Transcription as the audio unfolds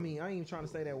I ain't even trying to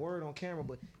say that word on camera,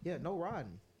 but yeah, no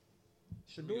riding.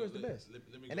 Shador is the best.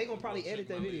 And they gonna probably edit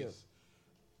that video.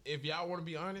 If y'all want to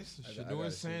be honest, Shador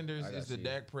Sanders is the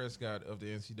Dak Prescott of the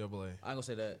NCAA. I ain't gonna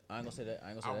say that. I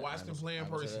watched him play in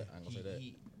person. I ain't gonna say that.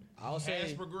 He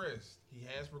has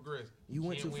progressed. You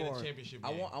went too far.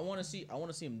 I want to see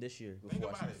him this year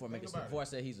before I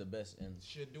say he's the best. And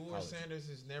Shador Sanders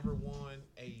has never won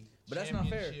a but that's not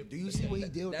fair. Do you see what he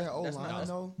did with that old line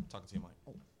though? Talking to you, Mike.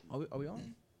 Are we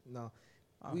on? No.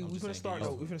 We finna start.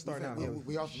 We finna start now.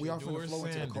 We are finna flow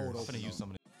into the cold. I'm finna use some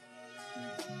of the.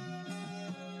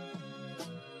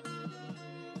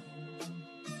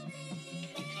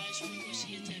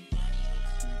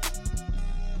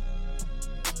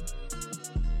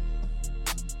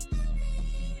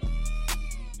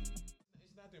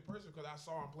 Person because I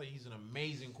saw him play. He's an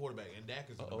amazing quarterback, and Dak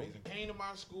is amazing. Came to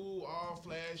my school all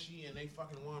flashy, and they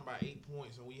fucking won by 8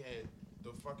 points, and we had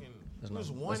the fucking. It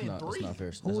was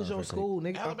 1-3. Who was your school,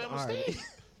 nigga? Alabama State.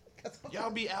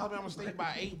 Y'all beat Alabama State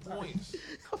by 8 points.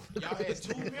 Y'all had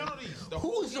 2 penalties.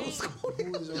 Who was your school?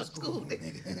 Who was your school,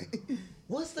 nigga?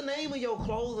 What's the name of your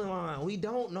clothing line? We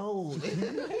don't know.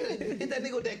 Hit that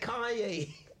nigga with that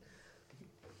Kanye.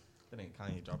 That ain't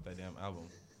Kanye dropped that damn album.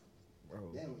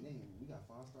 Bro. Damn, we got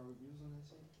 5-star reviews on that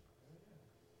shit.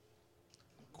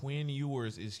 Quinn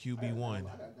Ewers is QB1. I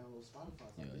got download Spotify.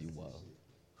 Yeah, you wild.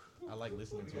 I like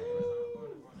listening to it.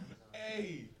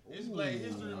 Hey, it's Black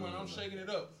History Month. I'm shaking it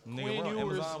up. Nigga, Quinn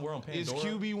Ewers we're on is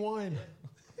QB1.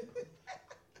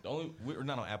 We're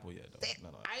not on Apple yet though.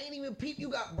 I ain't even peep. You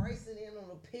got Bryson in on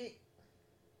the pick.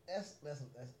 That's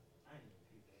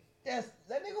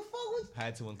that nigga fuck with.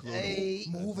 Had to include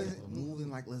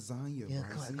moving like lasagna. Yeah,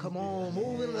 Bryson. come on,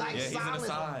 moving like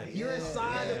silent. You're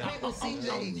inside the pick with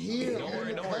CJ. I'm here.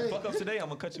 Don't worry. Fuck up today. I'm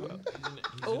gonna cut you out.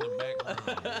 He's in the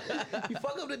background. You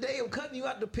fuck up today. I'm cutting you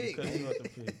out the pick.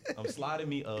 I'm sliding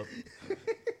me up.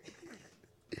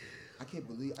 I can't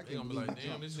believe be like,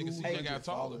 damn, this nigga CJ got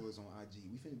taller. Followers on IG.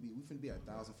 We finna be at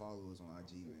 1,000 followers on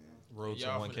IG, man. Road to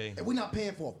 1K. And we not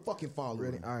paying for a fucking follower.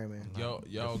 Ready? All right, man.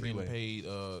 Y'all getting paid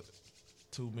 $2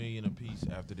 million a piece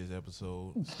after this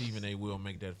episode. Stephen A. will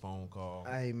make that phone call.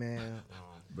 Hey, man.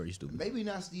 Very stupid. Maybe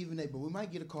not Stephen A., but we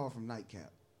might get a call from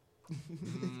Nightcap.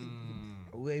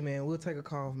 Wait, man, we'll take a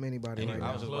call from anybody right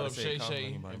now. Club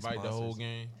Shay invite the whole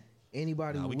gang.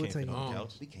 Anybody we will can't take fit on the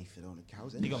couch. We can't fit on the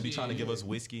couch. He gonna be trying to give us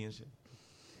whiskey and shit.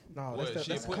 No,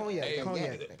 that's cognac.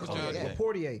 Cognac.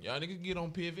 Portier. Y'all niggas get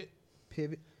on Pivot.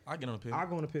 I get on a pivot. I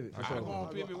go on a pivot. I go on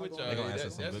Pivot with y'all. They gonna answer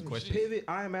some good questions. Pivot.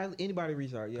 I am anybody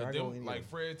reach out. Yeah, I go in. Like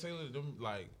Fred Taylor, them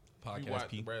like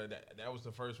podcast. Bro, that was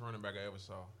the first running back I ever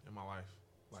saw in my life,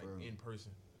 like in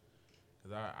person.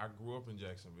 Cause I grew up in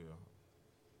Jacksonville.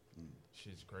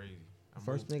 Shit's crazy.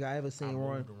 First nigga I ever seen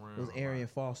run was Arian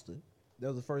Foster. That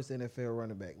was the first NFL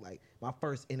running back. Like my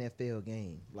first NFL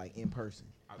game, like in person.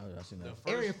 I seen that.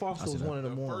 Arian Foster was one of the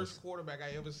ones. The first quarterback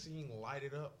I ever seen light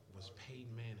it up was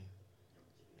Peyton Manning.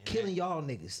 And killing y'all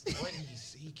niggas. What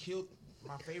he killed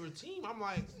my favorite team. I'm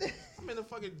like, I'm in the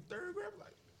fucking third grade.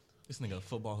 Like, this nigga a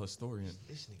football historian.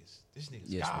 This nigga's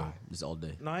yes, God. bro. This all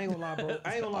day. No, I ain't gonna lie, bro.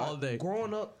 I ain't gonna lie. All day.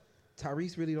 Growing up,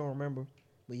 Tyrese really don't remember.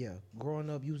 But yeah,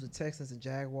 growing up, you was a Texans and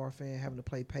Jaguar fan, having to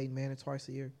play Peyton Manning twice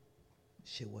a year.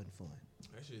 Shit wasn't fun.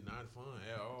 That shit not fun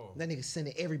at all. That nigga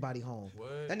sending everybody home.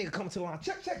 What? That nigga coming to the line.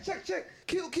 Check.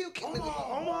 Kill.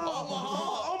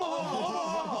 Omaha.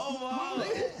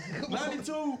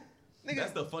 92. Nigga.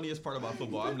 That's the funniest part about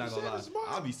football. I'm not gonna lie.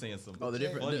 I'll be saying some. Oh, the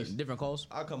different calls.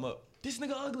 I'll come up. This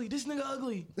nigga ugly.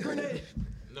 Grenade.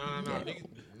 No.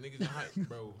 Niggas in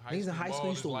high school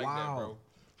used to like wow. that, bro.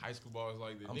 High school ball is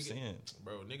like that. I'm saying,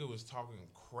 bro, nigga was talking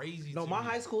crazy. No, my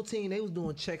high school team, they was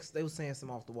doing checks. They was saying some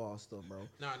off the wall stuff, bro.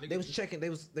 Nah, nigga, they was checking. They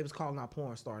was calling out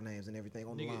porn star names and everything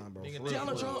on the line, bro.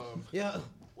 Donald Trump. Yeah.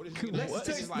 What is his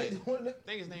name? I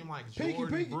think his name like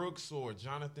Jordan Brooks or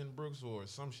Jonathan Brooks or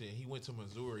some shit. He went to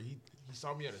Missouri. He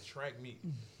saw me at a track meet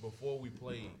before we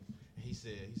played. And he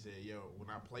said, yo,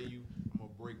 when I play you, I'm gonna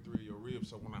break 3 of your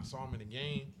ribs. So when I saw him in the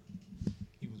game,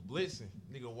 he was blitzing.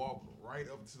 Nigga walked right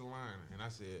up to the line, and I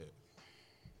said,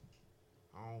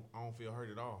 I don't feel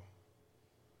hurt at all.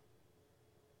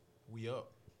 We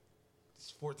up.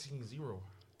 It's 14-0. I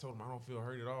told him I don't feel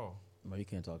hurt at all. Bro, you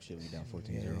can't talk shit when you down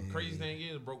 14-0. Yeah. Crazy thing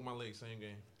is, broke my leg same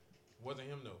game. Wasn't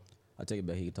him though. I take it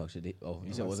back. He could talk shit. Oh,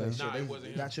 you said wasn't him? Nah, it wasn't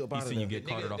him. Got you up out of there. You get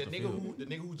carted off the field. The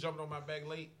nigga who jumped on my back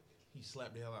late, he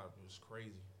slapped the hell out of me. It was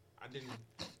crazy. I didn't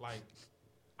like.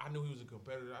 I knew he was a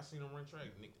competitor. I seen him run track.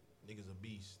 Nigga's a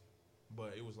beast.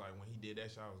 But it was like when he did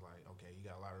that shot, I was like, okay, he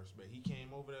got a lot of respect. He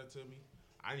came over there to me.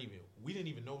 We didn't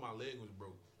even know my leg was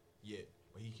broke yet.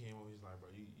 But he came over, he's like, bro,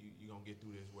 you gonna get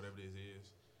through this, whatever this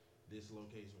is, this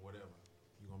location, whatever.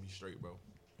 You gonna be straight, bro.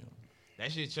 Yeah.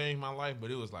 That shit changed my life,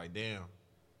 but it was like, damn.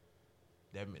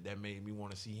 That made me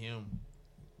want to see him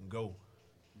go.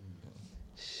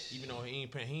 Even though he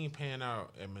ain't pan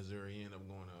out at Missouri, he ended up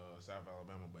going to South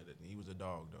Alabama, but he was a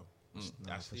dog though.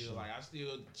 I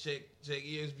still check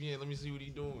ESPN. Let me see what he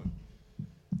doing.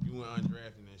 You went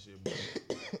undrafted and shit, but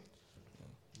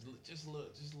just a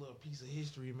little piece of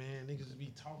history, man. Niggas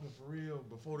be talking for real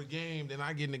before the game. Then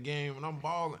I get in the game and I'm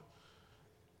balling.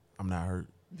 I'm not hurt.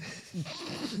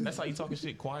 That's how you talking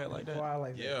shit quiet like that. Quiet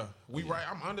like that. Yeah, right.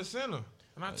 I'm under center,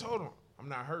 and I told him I'm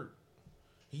not hurt.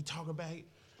 He talking back,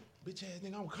 bitch ass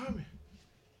nigga, I'm coming.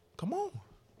 Come on.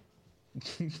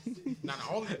 Now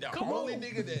the only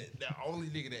nigga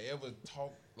that ever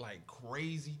talked like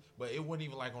crazy, but it wasn't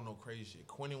even like on no crazy shit.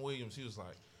 Quentin Williams, he was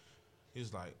like,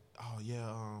 oh yeah,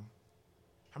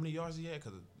 how many yards he had?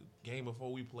 Cause the game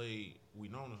before we played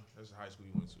Winona, that's the high school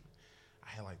we went to. I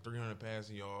had like 300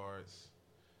 passing yards,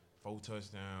 4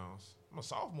 touchdowns. I'm a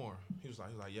sophomore. He was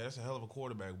like, yeah, that's a hell of a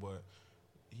quarterback, but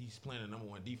he's playing the number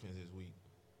 1 defense this week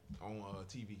on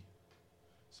TV.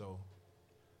 So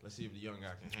let's see if the young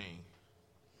guy can hang.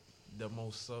 The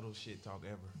most subtle shit talk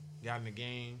ever. Got in the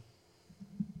game,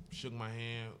 shook my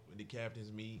hand with the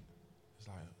captain's meet. It's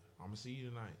like, I'm gonna see you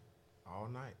tonight, all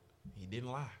night. He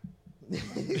didn't lie.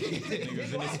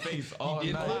 Niggas in his face all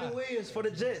night. Quentin Williams for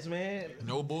the Jets, man.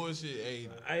 No bullshit.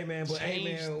 Hey man,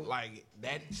 like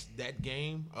that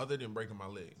game, other than breaking my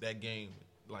leg, that game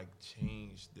like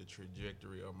changed the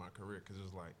trajectory of my career, because it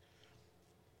was like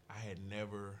I had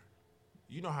never.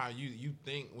 You know how you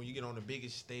think when you get on the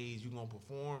biggest stage you gonna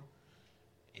perform,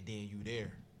 and then you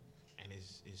there, and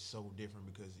it's so different,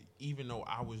 because even though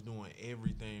I was doing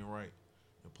everything right,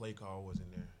 the play call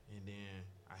wasn't there, and then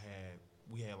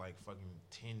we had like fucking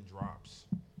 10 drops.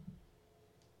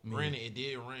 Granted, it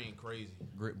did rain crazy.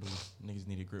 Grip boost. Niggas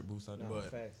needed grip boost out there.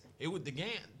 But it was the game.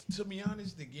 To be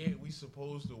honest, the game we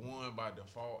supposed to won by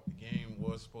default. The game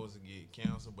was supposed to get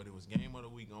canceled, but it was game of the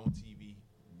week on TV.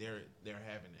 They're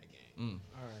having that game.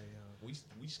 All right,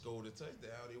 we scored a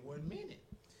touchdown in 1 minute.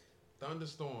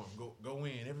 Thunderstorm, go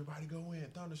in. Everybody go in.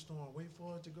 Thunderstorm, wait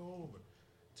for it to go over.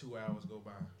 2 hours go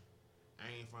by.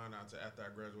 I ain't find out till after I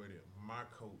graduated. My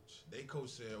coach, they coach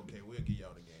said, okay, we'll give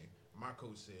y'all the game. My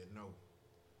coach said, no,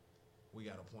 we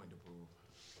got a point to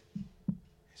prove.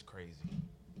 It's crazy.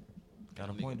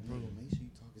 Got a point to prove. Make sure you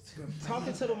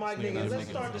talking to the mic, niggas. Let's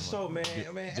start the show, man.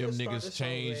 Them niggas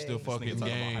changed the fucking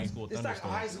game. It's like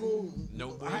high school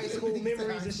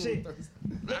memories and shit.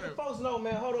 Let the folks know,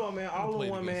 man. Hold on, man. All in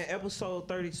one, man. Episode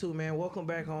 32, man. Welcome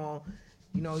back on.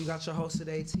 You know, you got your host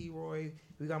today, T-Roy.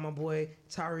 We got my boy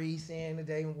Tyrese in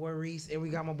today, my boy Reese, and we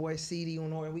got my boy CD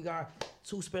on there. And we got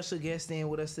 2 special guests in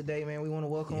with us today, man. We want to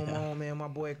welcome them on, man. My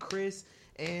boy Chris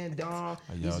and Dom.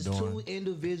 These are 2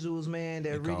 individuals, man,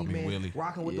 that really been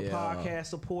rocking with the podcast,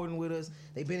 supporting with us.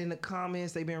 They've been in the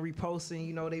comments, they've been reposting,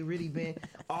 you know, they really been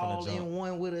all in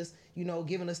one with us, you know,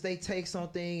 giving us they takes on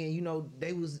things, and you know,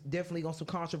 they was definitely on some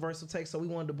controversial takes, so we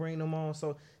wanted to bring them on.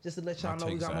 So just to let y'all know,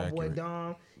 we got my boy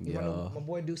Dom, my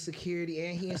boy do security,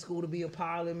 and he in school to be a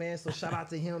pilot, man, so shout out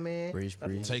to him, man. Preach.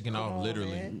 Taking off,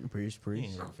 literally. Man. Preach. He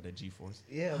ain't ready for that G-force.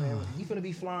 Yeah, man. He finna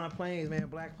be flying planes, man.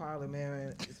 Black pilot,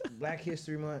 man. It's Black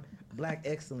History Month. Black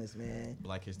excellence, man.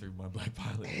 Black History Month, Black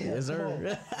pilot. Yes,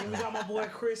 sir. And we got my boy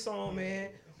Chris on, man.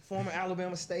 Former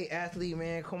Alabama State athlete,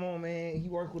 man. Come on, man. He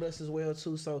worked with us as well,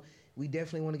 too. So we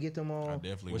definitely want to get them on.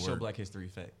 What's your Black History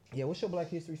fact? Yeah, what's your Black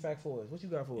History fact for us? What you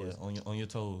got for us? On your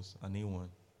toes. I need one.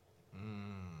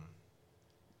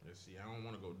 Let's see. I don't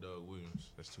want to go Doug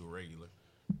Williams. That's too regular.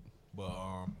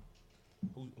 But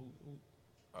who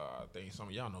I think some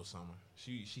of y'all know Summer.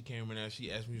 She came in there.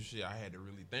 She asked me shit I had to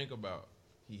really think about.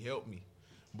 He helped me.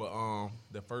 But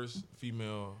the first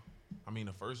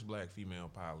black female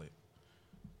pilot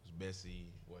was Bessie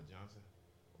Johnson,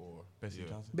 or Bessie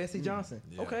Johnson. Bessie Johnson.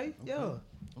 Yeah. Okay. Yeah.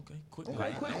 Okay. Quick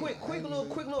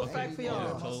little fact for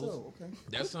y'all. Okay.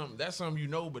 That's something you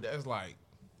know, but that's like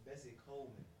Bessie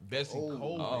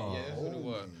Coleman. Oh. Yeah, that's what it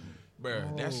was. Bro,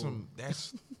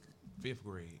 that's 5th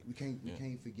grade. We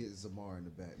can't forget Zamar in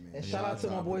the back, man. And shout out to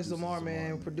my boy Zamar,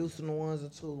 man, producing the ones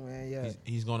and 2, man. Yeah.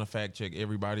 He's gonna fact check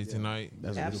everybody tonight.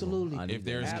 Absolutely. If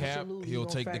there's cap, he'll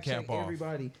take the cap off.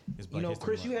 Everybody. You know,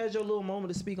 Chris, you had your little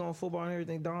moment to speak on football and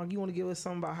everything. Don, you want to give us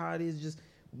something about how it is just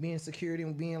being security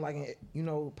and being like, you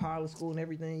know, pilot school and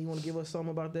everything? You want to give us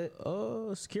something about that?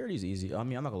 Security's easy. I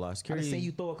mean, I'm not gonna lie. Security. I seen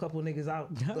you throw a couple of niggas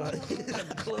out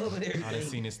the club and everything. I done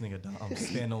seen this nigga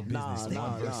stand on business.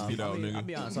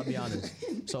 I'll be honest.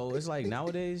 So it's like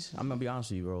nowadays, I'm gonna be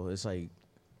honest with you, bro. It's like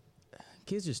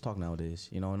kids just talk nowadays.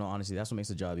 You know, no, honestly, that's what makes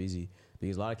the job easy,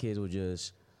 because a lot of kids will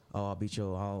just oh, I'll beat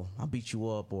you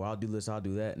up, or I'll do this, I'll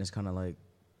do that, and it's kind of like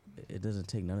it doesn't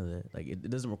take none of that. Like it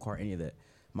doesn't require any of that.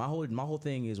 My whole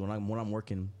thing is when I'm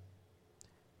working,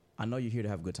 I know you're here to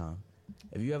have a good time.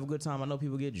 If you have a good time, I know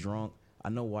people get drunk. I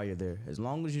know why you're there. As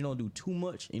long as you don't do too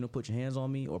much, you don't put your hands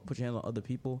on me or put your hands on other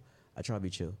people, I try to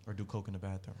be chill. Or do coke in the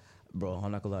bathroom. Bro,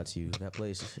 I'm not gonna lie to you. That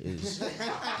place is. Hey.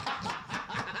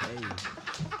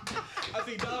 I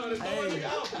see Dom in the store.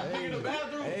 Hey, in the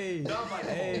bathroom. Hey, Dom like,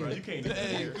 hey, bro, you can't do that.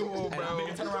 Hey, come on, bro.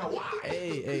 Nigga turn around. Why?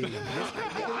 Hey.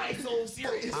 I ain't so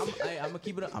serious. I'm gonna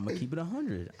keep it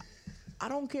 100. I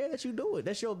don't care that you do it.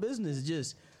 That's your business.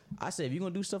 Just I say if you're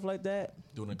gonna do stuff like that,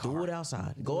 do it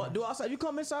outside. Do outside. If you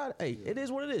come inside, hey, it is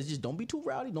what it is. Just don't be too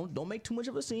rowdy. Don't make too much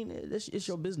of a scene. It's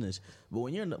your business. But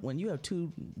when you have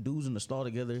two dudes in the stall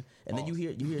together and then you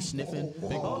hear sniffing.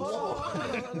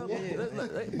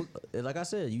 Like I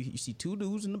said, you see two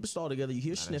dudes in the stall together. You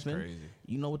hear sniffing.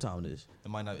 You know what time it is. It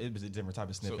might not. It was a different type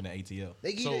of sniffing than ATL.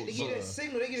 They get a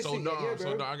signal. They get a signal.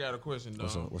 So Dom, I got a question, Dom.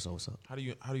 What's up? How do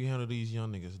you handle these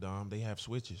young niggas, Dom? They have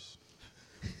switches.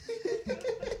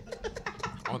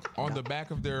 on the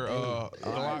back of their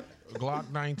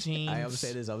Glock 19. I'm gonna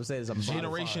say this. I'm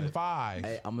Generation 5.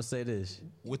 Hey, I'm gonna say this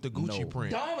with the Gucci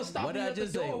print. Dom, stop what did I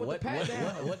just say? What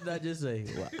did I just say?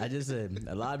 Well, I just said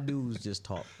a lot of dudes just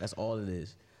talk. That's all it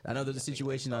is. I know there's a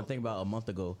situation I think about a month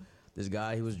ago. This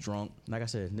guy, he was drunk. Like I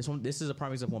said, this is a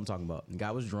prime example of what I'm talking about. The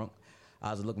guy was drunk.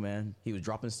 I was like, look, man, he was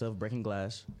dropping stuff, breaking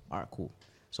glass. All right, cool.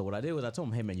 So what I did was I told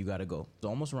him, hey, man, you got to go. It's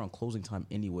almost around closing time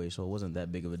anyway, so it wasn't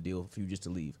that big of a deal for you just to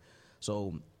leave.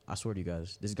 So I swear to you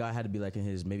guys, this guy had to be like in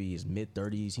his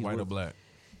mid-30s. White or black?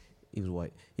 He was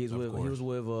white. He was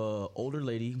with an older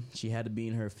lady. She had to be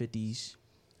in her 50s.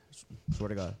 Swear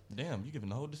to God. Damn, you giving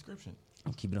the whole description.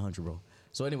 I'm keeping it 100, bro.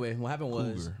 So anyway, what happened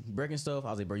was breaking stuff. I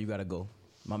was like, bro, you got to go.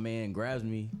 My man grabs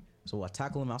me, so I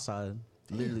tackle him outside.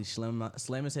 Literally slam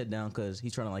his head down because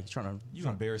he's trying to. You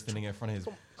embarrassed standing in front of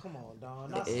his. Come on,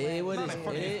 dog. Not it slam.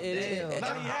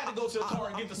 Now he had to go to the car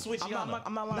and get the switch.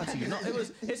 I'm not lying to you. No,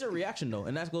 it's a reaction though,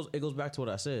 and it goes back to what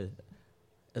I said.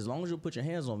 As long as you put your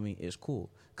hands on me, it's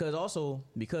cool.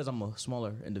 Because I'm a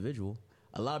smaller individual,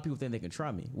 a lot of people think they can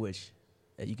try me, which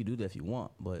you can do that if you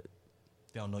want, but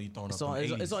they don't know you throwing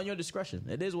up. It's on your discretion.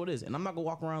 It is what it is, and I'm not gonna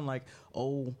walk around like,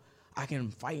 oh, I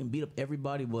can fight and beat up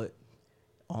everybody, but.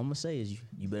 All I'm gonna say is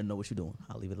you better know what you're doing.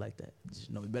 I'll leave it like that.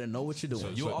 You better know what you're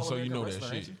doing. So you know that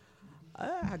shit.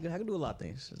 I can do a lot of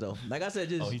things. So like I said,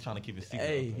 just he's trying to keep it secret.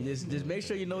 Hey, just make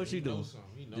sure you know what you're doing.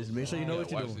 Just make sure you know what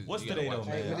you're doing. What's today though,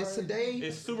 man? It's today.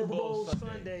 It's Super Bowl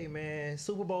Sunday, man.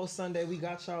 Super Bowl Sunday. We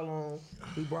got y'all on.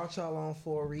 We brought y'all on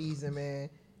for a reason, man.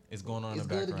 It's going on. It's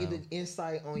good to get an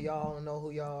insight on y'all and know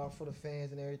who y'all are for the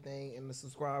fans and everything and the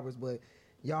subscribers. But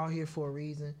y'all here for a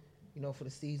reason. You know, for the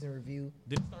season review.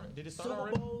 Did it start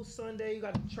already? Super Bowl Sunday, you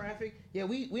got the traffic. Yeah,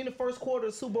 we in the first quarter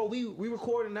of the Super Bowl. We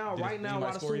recording now, right now,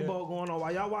 while the Super Bowl going on.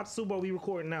 While y'all watch Super Bowl, we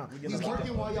recording now. He's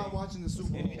working while y'all watching the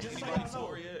Super Bowl. Just so y'all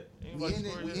score yet? We in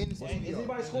the studio. Is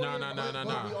anybody scoring?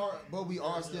 No. But we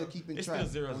are still keeping track.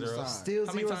 It's still 0-0. Still 0-0.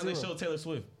 How many times they show Taylor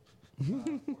Swift?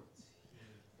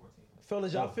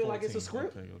 Fellas, y'all feel like it's a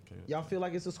script? Okay. Y'all feel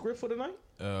like it's a script for the night?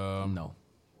 No.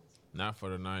 Not for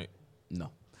the night.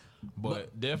 No.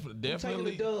 But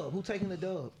definitely. Who taking the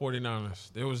dub?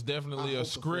 49ers. There was definitely a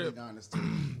script.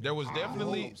 There was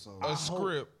definitely a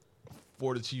script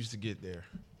for the Chiefs to get there.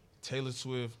 Taylor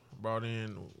Swift brought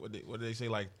in what did they say,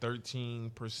 like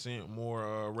 13%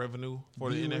 more revenue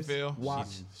for the NFL. Watch,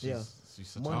 she's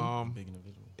such a big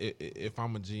individual. If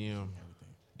I'm a GM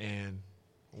and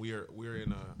we're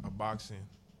in a boxing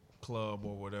club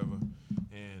or whatever,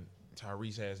 and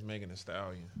Tyrese has Megan Thee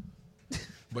Stallion.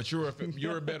 But you're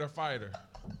a better fighter.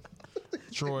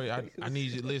 Troy, I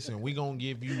need you. Listen, we gonna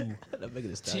give you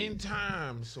 10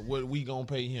 times what we gonna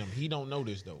pay him. He don't know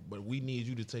this though, but we need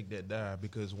you to take that dive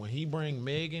because when he bring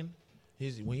Megan,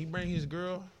 when he bring his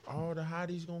girl, all the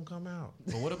hotties gonna come out.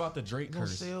 But what about the Drake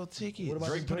curse? Sell tickets.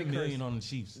 Drake put $1 million on the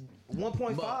Chiefs.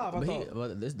 1.5.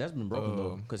 But that's been broken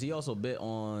though, because he also bet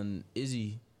on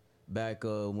Izzy back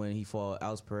when he fought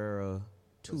Alex Pereira.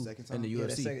 In the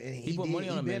UFC. He put money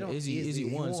on him, and Izzy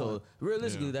won. So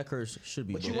realistically, that curse should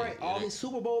be. But you're right. All his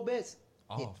Super Bowl bets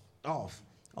off.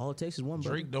 All it takes is one.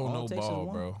 Drake don't know ball,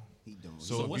 bro. He don't.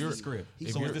 So what's the script?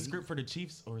 So is the script for the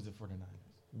Chiefs or is it for the Niners?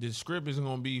 The script is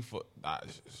gonna be for. I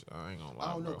ain't gonna lie.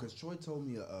 I don't know bro. because Troy told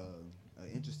me an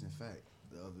interesting fact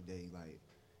the other day. Like,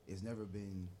 it's never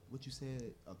been what you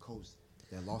said a coach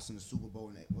that lost in the Super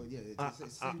Bowl.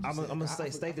 I'm gonna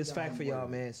state this fact for y'all,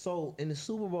 man. So in the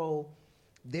Super Bowl.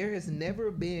 There has never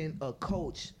been a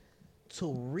coach to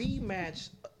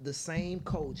rematch the same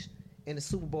coach in the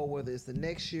Super Bowl, whether it's the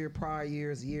next year, prior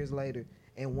years later,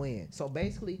 and win. So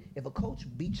basically, if a coach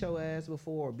beat your ass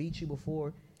before or beat you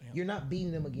before, you're not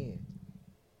beating them again.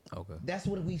 Okay. That's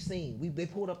what we've seen. They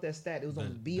pulled up that stat. It was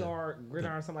on BR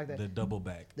Gridiron, something like that. The double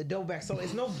back. The double back. So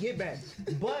it's no get back.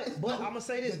 But I'm gonna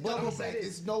say this.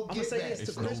 It's no get back.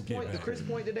 To Chris' point. The Chris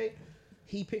point today.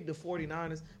 He picked the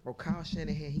 49ers. Bro, Kyle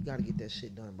Shanahan, he got to get that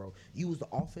shit done, bro. You was the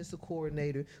offensive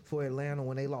coordinator for Atlanta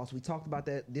when they lost. We talked about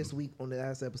that this week on the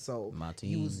last episode. My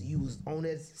team. You was on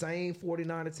that same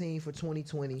 49er team for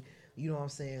 2020. You know what I'm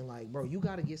saying? Like, bro, you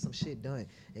got to get some shit done.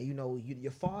 And, you know,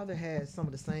 your father had some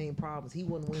of the same problems. He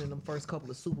wasn't winning them first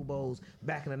couple of Super Bowls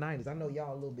back in the 90s. I know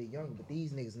y'all a little bit younger, but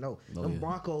these niggas know. Them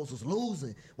Broncos was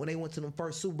losing when they went to them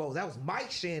first Super Bowls. That was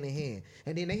Mike Shanahan.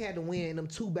 And then they had to win them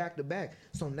 2 back-to-back.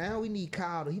 So now we need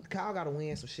Kyle. Kyle got to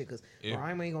win some shit because, I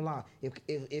ain't going to lie.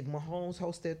 If Mahomes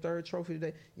hosts that 3rd trophy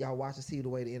today, y'all watch and see the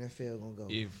way the NFL going to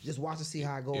go. Just watch and see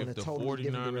how it go in a totally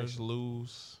different direction. If the 49ers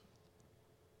lose...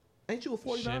 Ain't you a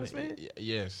 49ers fan?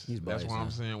 Yes. He's biased, that's what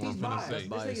I'm saying. What I'm finna say.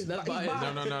 That's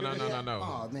biased. No.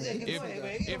 Oh, man.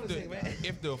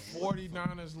 If the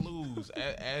 49ers lose,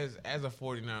 as a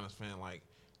 49ers fan, like,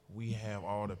 we have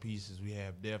all the pieces. We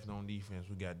have depth on defense.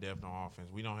 We got depth on offense.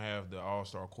 We don't have the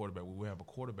all-star quarterback. We have a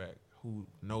quarterback who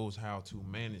knows how to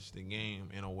manage the game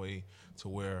in a way to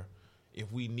where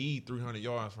if we need 300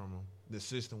 yards from him, the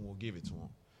system will give it to him.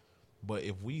 But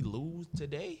if we lose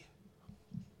today...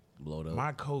 Blowed up.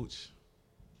 My coach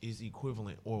is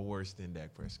equivalent or worse than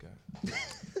Dak Prescott.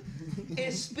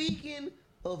 And speaking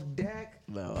of Dak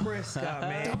Prescott,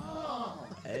 man.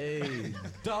 Hey.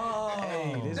 Dog.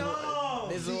 Hey,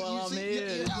 this is what I'm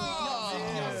here.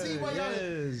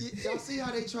 Y'all see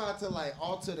how they tried to, like,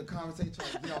 alter the conversation, try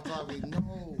to get off topic?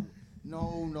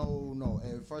 No.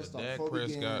 And first off, Dak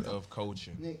Prescott of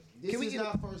coaching. Nick, this is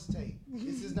not first take.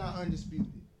 This is not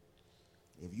undisputed.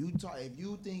 If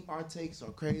you think our takes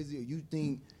are crazy, or you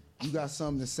think you got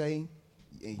something to say,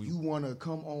 and you want to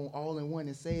come on all in one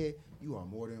and say it, you are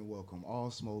more than welcome. All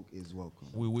smoke is welcome.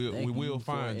 We will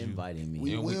find you. Inviting me.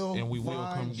 We will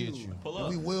come get you. Pull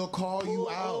up. We will call you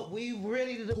out. We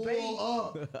ready to debate. Pull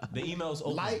up. The email's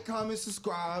open. Like, comment,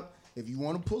 subscribe. If you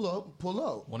want to pull up.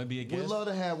 Want to be a guest? We'd love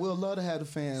to have the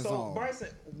fans on. So, Bryson,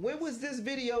 when was this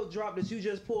video dropped that you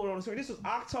just pulled on the screen? This was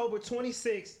October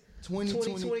 26th.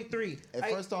 2023.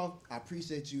 First off, I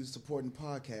appreciate you supporting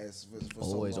podcasts for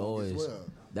always, so long as well.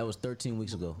 That was 13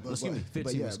 weeks ago. Excuse me,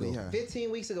 15 weeks ago. 15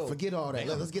 weeks ago. Forget all that.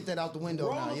 Let's get that out the window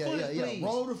Roll now. the footage, please.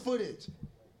 Roll the footage.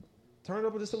 Turn it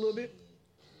up just a little bit.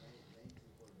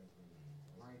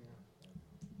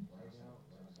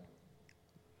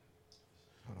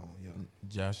 Hold on,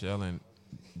 Josh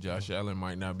Allen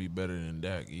might not be better than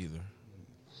Dak either.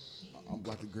 I'm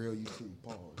about to grill you too.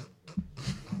 Pause.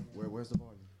 Where's the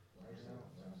volume?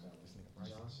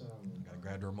 I gotta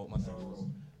grab the remote myself.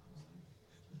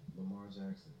 Lamar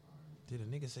Jackson. Did a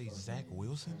nigga say Zach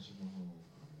Wilson?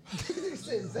 Just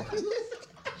send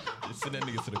that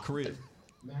nigga to the crib.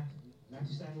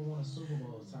 Matthew Stafford won a Super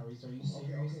Bowl. Tyrese, are you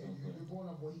serious?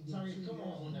 Tyrese, come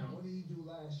on now. What did he do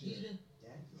last year?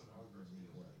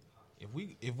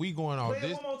 If we going off play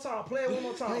this, play it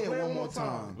one more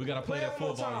time. We gotta play that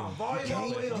full volume.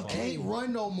 You can't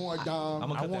run no more,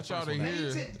 Dom. I want y'all to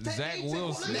hear Zach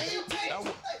Wilson. Name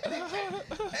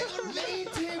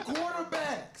 10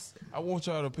 quarterbacks. I want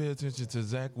y'all to pay attention to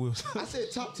Zach Wilson. I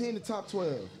said top 10 to top 12.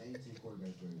 Name 10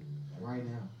 quarterbacks right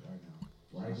now.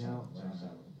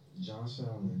 Josh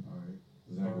Allen. All right.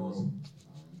 Zach Wilson.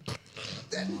 All right.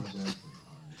 Lamar Jackson.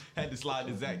 Had to slide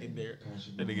the Zach in there.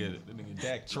 That nigga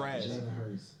Dak trash. Jalen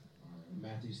Hurts.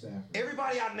 Matthew Stafford.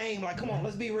 Everybody I named, like, come on,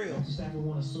 let's be real. Matthew Stafford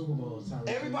won a Super Bowl.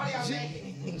 Everybody I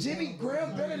named. Jimmy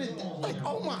Graham better than, like,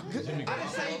 oh my goodness. I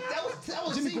didn't say that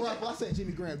was Jimmy Garoppolo. I said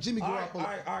Jimmy Graham. Jimmy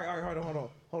Garoppolo. All right,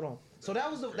 hold on. So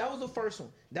that was the first one.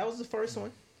 That was the first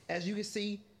one. As you can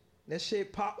see, that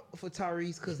shit popped for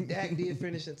Tyrese because Dak did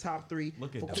finish in top 3.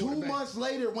 Look at that. 2 months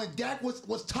later, when Dak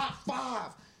was top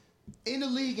 5 in the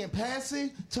league in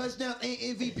passing, touchdown, and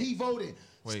MVP voting.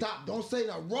 Wait. Stop! Don't say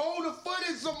that. Roll the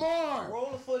footage, Zamar. Roll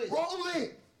the footage. Roll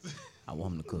it. I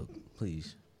want him to cook,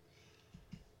 please.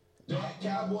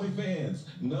 Cowboy fans,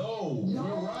 no, you're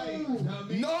right.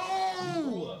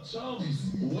 No. Chums,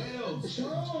 Wells,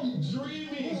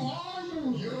 dreaming. Who are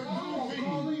you? You're goofy.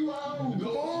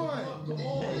 Come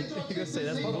on. You gonna say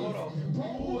that's Hold on.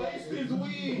 Who wastes his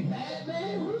weed?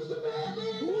 Madman? Who's the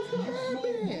madman? Who's the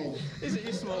madman? Is it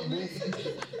your smoke booth?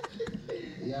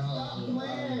 Stop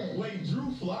playing. Wait,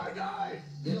 Drew Fly Guy?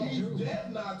 He's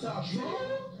dead, not top 10.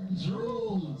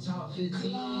 Drew, top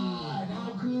 15. God,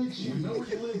 how could you? You know where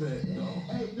you live at, no?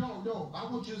 Hey, no. I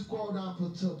want you to scroll down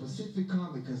to Pacific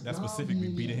Comic because That's Pacific be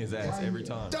beating his ass every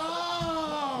time.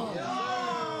 Dom!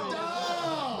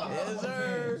 Yes,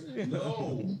 sir.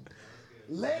 No.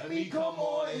 Let me come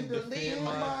on and defend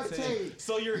my take.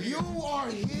 So you are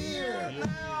here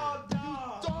now,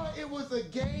 dog. You thought it was a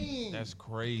game. That's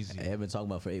crazy. I've been talking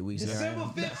about for 8 weeks.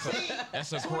 December 15th.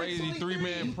 That's a crazy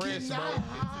 3-man press, bro.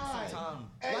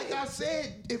 Like I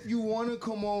said, if you want to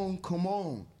come on, come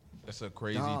on. That's a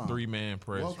crazy 3-man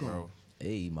press, Welcome. bro.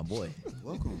 Hey, my boy.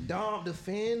 Welcome. Dom,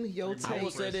 defend your take. I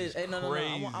will say this. Hey, no.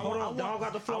 Hold on, Dom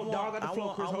got the flow. Dom got the flow,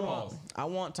 Chris. Hold on. I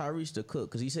want Tyrese to cook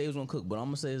because he said he was going to cook, but I'm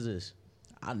going to say is this.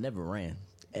 I never ran.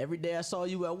 Every day I saw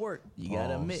you at work, you got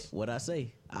to admit what I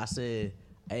say. I said,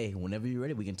 hey, whenever you're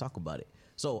ready, we can talk about it.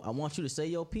 So I want you to say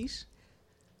your piece,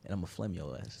 and I'm going to flame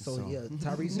your ass. So, yeah,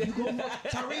 Tyrese, you go.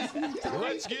 Tyrese.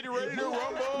 Let's get ready to rumble.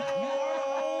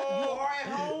 You are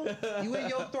at home. You in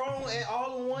your throne at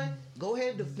all-in-one. Go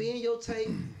ahead and defend your take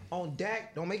on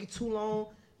Dak. Don't make it too long.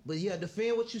 But, yeah,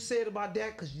 defend what you said about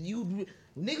Dak because you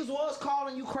niggas was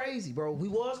calling you crazy, bro. We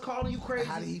was calling you crazy.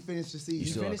 How did he finish the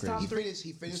season? He finished top three.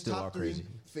 He finished top three. Crazy.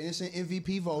 Finishing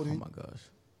MVP voting. Oh, my gosh.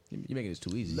 You're making this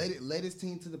too easy. Led his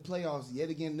team to the playoffs yet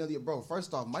again another year. Bro,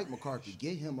 first off, Mike McCarthy,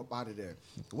 get him up out of there.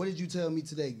 What did you tell me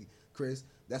today, Chris?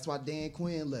 That's why Dan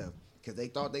Quinn left. Because they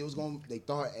thought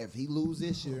if he lose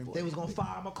this year, they was going to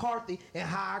fire McCarthy and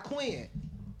hire Quinn.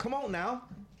 Come on now.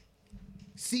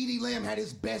 CeeDee Lamb had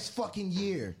his best fucking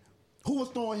year. Who was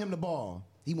throwing him the ball?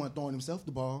 He wasn't throwing himself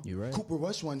the ball. You're right. Cooper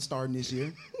Rush wasn't starting this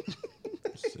year.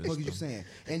 What are you saying?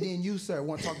 And then you, sir,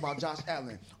 want to talk about Josh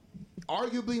Allen.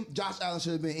 Arguably, Josh Allen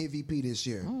should have been MVP this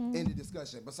year in the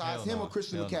discussion. Besides him or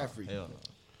Christian McCaffrey. Hell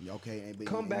no. Okay.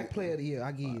 Comeback player of the year.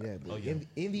 I give you that. Bro.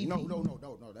 MVP.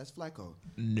 No. That's Flacco.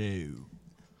 No.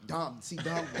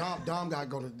 Dom gotta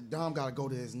go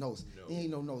to his notes. No. He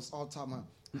ain't no notes. All talking about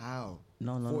how.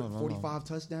 No. 45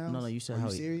 touchdowns. No, you said Are how.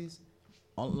 You serious?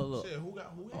 Look. Who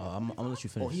got? I'm gonna let you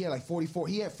finish. Oh, he had like 44.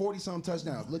 He had 40-something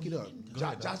touchdowns. Look it up.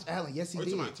 Josh Allen, yes, he did.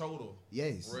 You talking about total?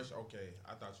 Yes. Rush, okay.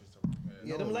 I thought you were talking about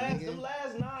Yeah, them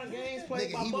last 9 games played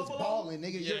nigga, by he Buffalo. Was balling,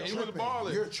 nigga. Yeah, he was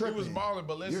balling. You're tripping. He was balling,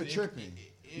 but listen. You're tripping.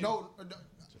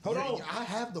 Hold on. I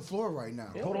have the floor right now.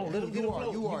 Hold on. Let him get the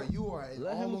floor. You are an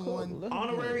all-in-one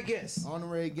honorary guest.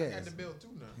 Honorary guest. I got the belt too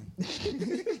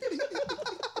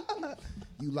now.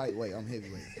 You lightweight. I'm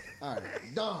heavyweight. All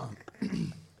right, Dom.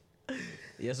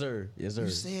 Yes, sir. You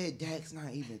said Dak's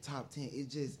not even top 10. It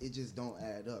just don't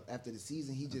add up. After the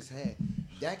season he just had,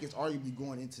 Dak is arguably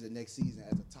going into the next season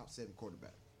as a top 7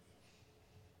 quarterback.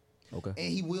 Okay.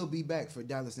 And he will be back for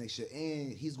Dallas next year,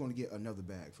 and he's going to get another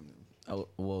bag from them. Oh,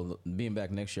 well, being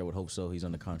back next year, I would hope so. He's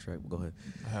under contract. Go ahead.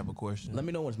 I have a question. Let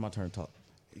me know when it's my turn to talk.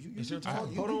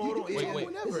 Hold on.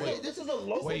 Wait. This is a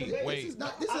local debate. Wait. This is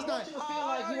not. You feel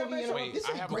like you be in This is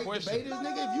I have great a question. debaters,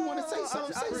 nigga. If you want to say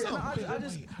something, say something.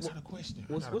 I got a question.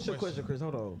 What's your question, Chris?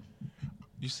 Hold on.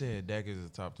 You said Dak is a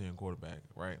top 10 quarterback,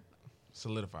 right?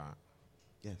 Solidified.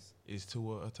 Yes. Is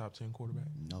Tua a top 10 quarterback?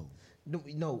 No.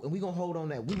 No, and we gonna hold on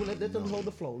that. We will let them hold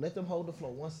the flow. Let them hold the flow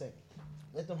 1 second.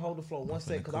 Let them hold the flow 1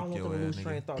 second, because I don't want them to lose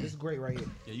train of thought. This is great right here.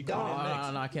 Yeah, you Dom,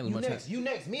 got No, I can't lose my train. You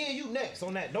next. Me and you next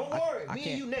on that. Don't worry. Me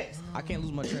and you next. I can't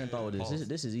lose my train of thought with this.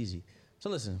 This is easy. So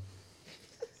listen.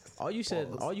 All you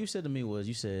said to me was,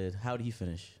 you said, how did he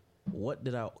finish? What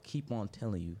did I keep on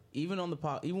telling you? Even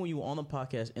when you were on the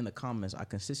podcast, in the comments, I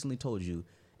consistently told you,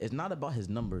 it's not about his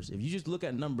numbers. If you just look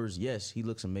at numbers, yes, he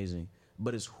looks amazing.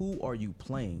 But it's who are you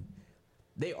playing?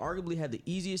 They arguably had the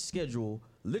easiest schedule,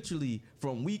 literally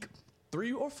from week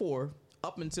 3 or 4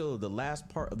 up until the last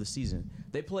part of the season.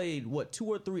 They played 2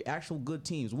 or 3 actual good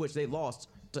teams, which they lost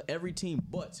to every team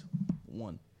but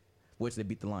one, which they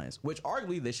beat the Lions, which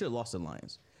arguably they should have lost to the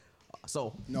Lions.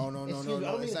 So No. I don't mean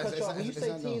to cut you off. When you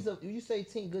say teams, you say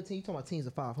good team, you talking about teams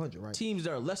of 500, right? teams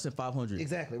that are less than 500.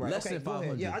 Exactly right. Less than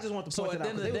 500. Yeah, I just want to so point at it the out.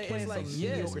 end of the day, it's like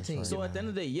yes. So at the end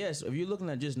of the day, yes. If you're looking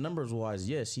at just numbers wise,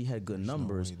 yes, he had good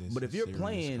numbers. But if you're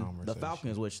playing the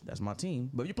Falcons, which that's my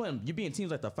team, but if you're being teams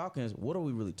like the Falcons, what are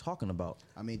we really talking about?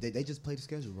 I mean, they just play the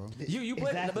schedule, bro. You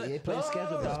play exactly. They play the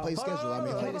schedule, dog. Play the schedule. I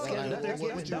mean, play the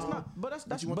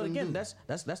schedule. But again, that's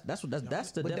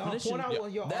the definition. Point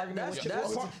out your argument.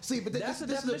 See, but this is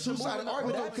the two-sided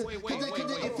argument.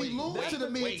 If he loses to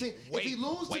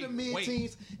the mid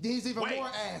teams, then he's even more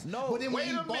ass. But then when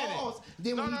he balls,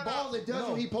 it does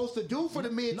what he's supposed to do for the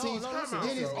mid teams. Then it's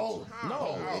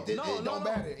it don't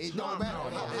matter. It don't matter.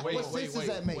 What sense does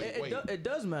that make? It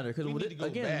does matter because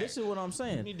again, this is what I'm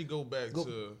saying. You need to go back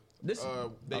to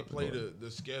they play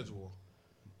the schedule.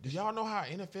 Do y'all know how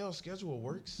NFL schedule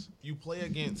works? You play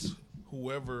against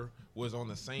whoever was on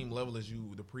the same level as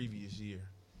you the previous year.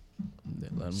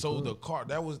 So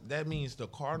that means the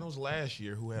Cardinals last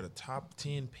year, who had a top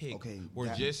 10 pick, were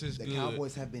just as good. The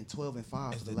Cowboys have been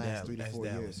 12-5 for the last 3 to 4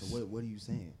 years. So what are you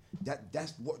saying?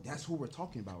 That's who we're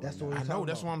talking about. That's right what now. I know.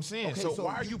 That's what I'm saying. Okay, so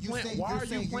why are you playing? Why are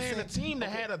you playing a team that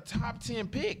had a top 10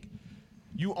 pick?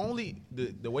 You only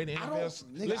the way the NFL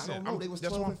listen. They was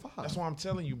 12-5. That's why I'm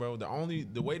telling you, bro.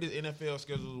 The way the NFL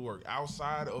schedules work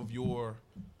outside of your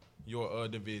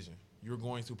division, you're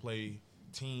going to play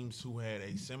teams who had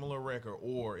a similar record,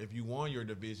 or if you won your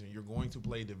division, you're going to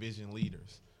play division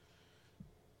leaders.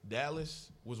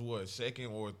 Dallas was what, second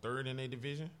or third in their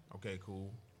division? Okay,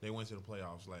 cool. They went to the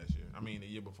playoffs last year. I mean, the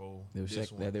year before. They were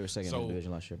second in the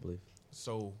division last year, I believe.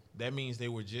 So that means they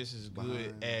were just as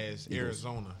good as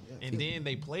Arizona. Yeah. And then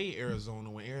they played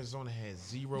Arizona when Arizona had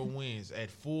 0 wins at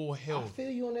full health. I feel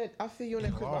you on that,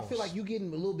 Chris. I feel like you're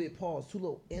getting a little bit too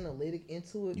little analytic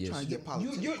into it. Yes. Trying to get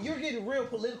political. You're getting real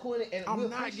political in it. And I'm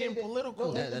not getting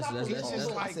political. You're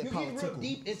getting real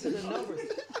deep into the numbers.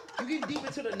 You get deep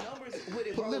into the numbers with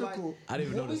it. Political. Like, I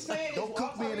didn't even know this. Don't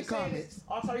cook me in the comments.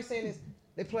 All I'm saying is,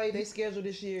 they scheduled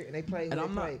this year, and they played.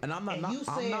 I'm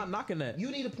not knocking that.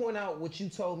 You need to point out what you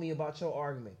told me about your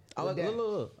argument.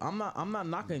 Look. I'm not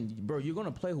knocking, bro. You're gonna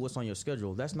play what's on your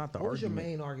schedule. That's not the argument. What's your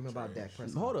main argument about Dak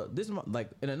Prescott? Hold up. This is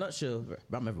in a nutshell.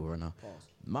 I'm everywhere right now. Pause.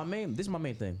 This is my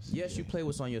main thing. Yes, you play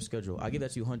what's on your schedule. I give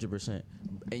that to you 100%.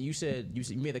 And you said you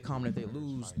made the comment, if they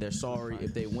lose, they're sorry.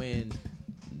 If they win,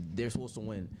 they're supposed to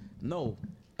win. No,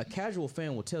 a casual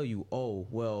fan will tell you, oh,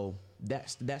 well, that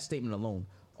statement alone.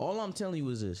 All I'm telling you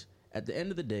is this. At the end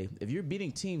of the day, if you're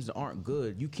beating teams that aren't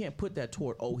good, you can't put that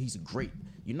toward, oh, he's great.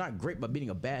 You're not great by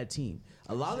beating a bad team.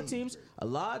 A lot of teams,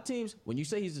 when you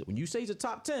say he's a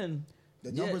top 10,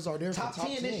 the numbers are there. Top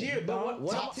 10 this year, dog.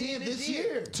 Top 10 this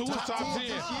year. 2 is top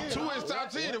 10. 2 is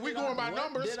top 10. If we going by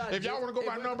numbers, if y'all want to go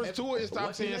by numbers, 2 is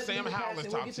top 10. Sam Howell is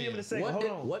top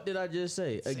 10. What did I just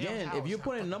say? Again, if you're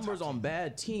putting numbers on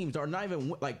bad teams, or not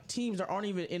even like teams that aren't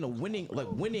even in a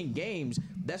winning games,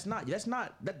 that's not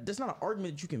an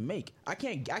argument that you can make. I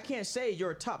can't say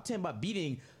you're a top 10 by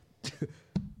beating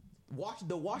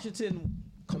the Washington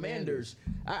Commanders.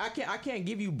 I can't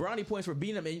give you brownie points for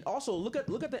beating them. And also look at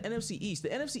the NFC East. The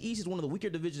NFC East is one of the weaker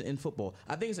divisions in football.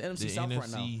 I think it's the NFC South right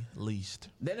now. NFC least.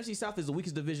 The NFC South is the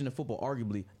weakest division in football,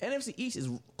 arguably. NFC East is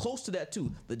close to that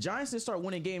too. The Giants didn't start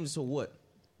winning games until what?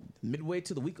 Midway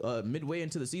into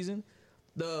the season.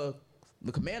 The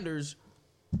Commanders,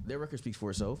 their record speaks for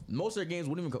itself. Most of their games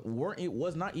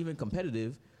was not even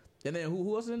competitive. And then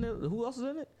who else is in there? Who else is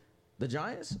in it? The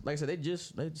Giants. Like I said,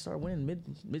 they started winning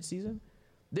mid season.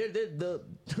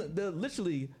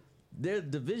 Literally their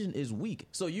division is weak.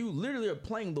 So you literally are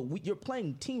playing you're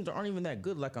playing teams that aren't even that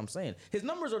good. Like I'm saying, his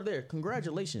numbers are there.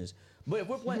 Congratulations. But if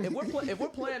we're playing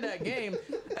that game,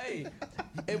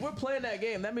 if we're playing that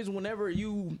game, that means whenever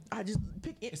I just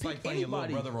pick anybody. It's like playing your little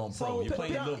brother on pro. You're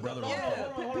playing your little brother on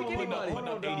pro. Pick anybody. Putting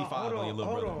up 85 on your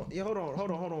little brother.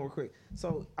 Hold on real quick.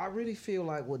 So I really feel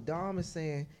like what Dom is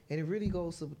saying, and it really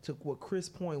goes to what Chris'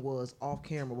 point was off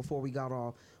camera before we got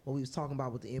off, what we was talking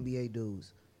about with the NBA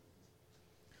dudes.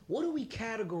 What are we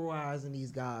categorizing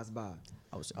these guys by?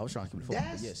 I was trying to keep it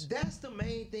focused. That's the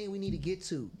main thing we need to get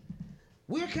to.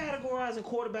 We're categorizing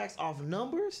quarterbacks off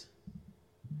numbers,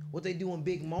 what they do in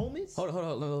big moments. Hold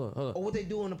on. Or what they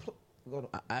do in the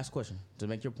I ask a question to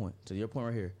make your point. To your point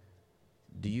right here.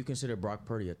 Do you consider Brock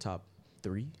Purdy a top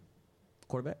 3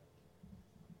 quarterback?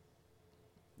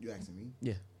 You asking me?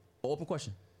 Yeah. Open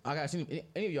question. I got any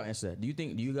of y'all answer that. Do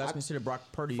you guys consider Brock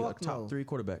Purdy a top 3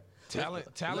 quarterback? Talent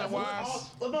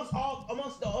wise,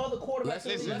 amongst the other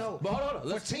quarterbacks, but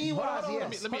hold on. Team wise,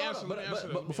 yes. Let me answer.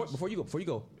 But before you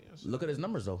go, look at his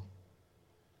numbers though.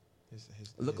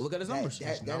 Look at his numbers.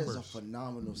 That is a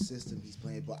phenomenal system he's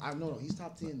playing. But I know he's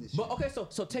top 10 this year. But okay,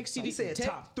 so take CD. He said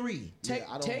top 3.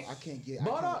 I can't get.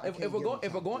 But if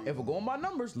we're going by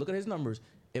numbers, look at his numbers.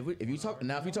 If you talk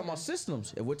about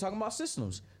systems, if we're talking about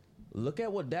systems, look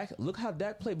how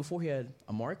Dak played before he had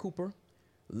Amari Cooper.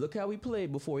 Look how he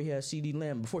played before he had CeeDee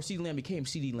Lamb. Before CeeDee Lamb became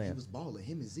CeeDee Lamb. He was balling.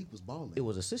 Him and Zeke was balling. It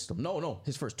was a system. No.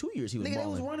 His first 2 years he was balling. They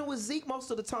was running with Zeke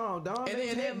most of the time, dog. And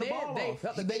then the ball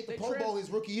he made the Pro Bowl his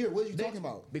rookie year. What are you talking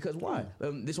about? Because why?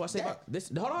 This is what I say about this.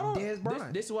 Hold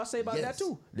on. This is what I say about that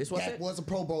too. Dak was a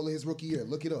Pro Bowler his rookie year.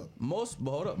 Look it up. Most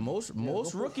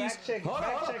rookies.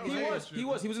 He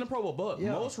was in the Pro Bowl. But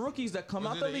most rookies that come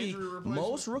out the league.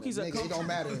 Most rookies that come. It don't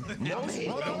matter. It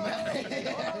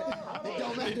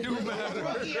do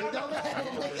matter. It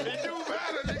do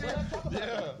matter, nigga.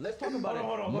 Let's talk about it.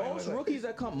 Hold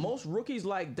on, most rookies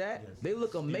like that, they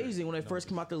look amazing when they first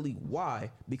come out the league. Why?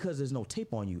 Because there's no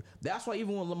tape on you. That's why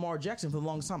even when Lamar Jackson for the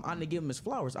longest time, I didn't give him his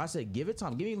flowers. I said, give it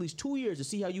time. Give me at least 2 years to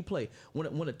see how you play.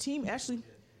 When a team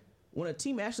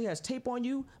actually has tape on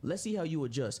you, let's see how you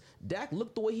adjust. Dak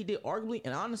looked the way he did, arguably,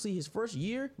 and honestly, his first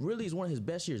year really is one of his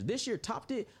best years. This year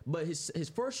topped it, but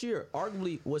his first year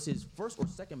arguably was his first or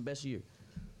second best year.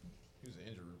 He was an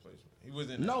injury replacement. He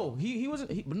wasn't. No, he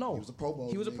wasn't. He was a Pro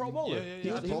Bowler. He was a Pro Bowler.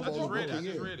 Yeah. I just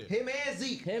read it. Him and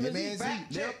Zeke.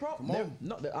 They're pro. Come on. I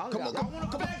want to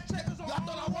come back. Y'all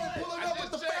thought I wasn't pulling up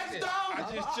with the facts, dog?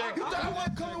 I just checked. You thought I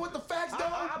wasn't coming with the facts,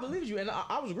 dog? I believe you, and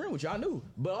I was agreeing with you. I knew,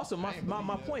 but also my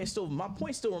point still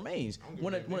remains.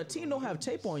 When a team don't have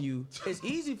tape on you, it's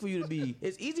easy for you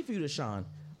to shine.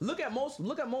 Look at most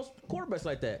quarterbacks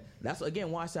like that. That's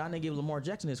again why I said I didn't give Lamar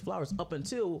Jackson his flowers up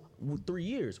until 3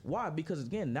 years. Why? Because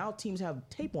again, now teams have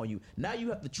tape on you. Now you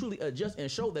have to truly adjust and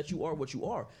show that you are what you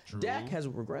are. True. Dak has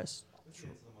regressed. True.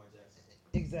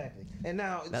 Exactly. And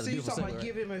now, see, you talking about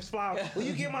give him his flowers. Well,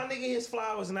 you give my nigga his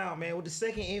flowers now, man, with the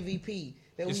second MVP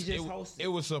that we just hosted. It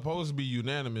was supposed to be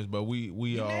unanimous, but we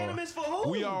unanimous for who?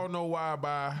 We all know why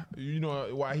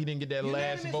why he didn't get that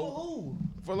Unanimous last vote. for who?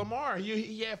 For Lamar.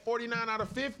 He had 49 out of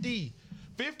 50.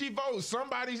 50 votes.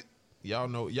 Somebody's Y'all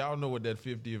know what that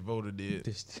 50th voter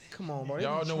did. Come on, bro.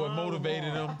 Y'all know what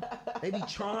motivated him. They be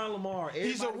trying Lamar.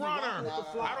 He's a runner.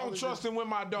 I don't trust him with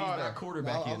my daughter. He's not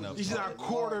quarterback enough. He's not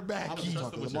quarterbacky.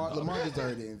 Lamar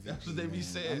deserved the MVP. That's what they be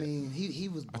saying. I mean, he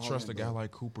was. I trust a guy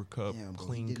like Cooper Kupp,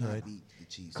 clean cut.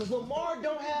 Because Lamar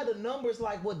don't have the numbers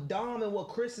like what Dom and what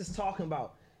Chris is talking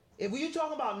about. If you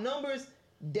talking about numbers,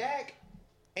 Dak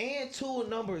and Tua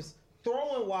numbers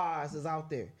throwing wise is out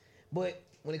there, but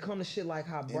when it comes to shit like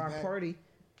how Brock Purdy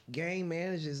game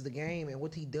manages the game and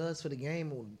what he does for the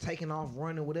game, taking off,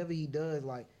 running, whatever he does,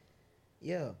 like,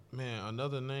 yeah. Man,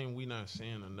 another name we not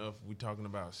saying enough, we talking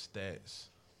about stats.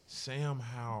 Sam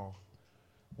Howell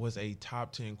was a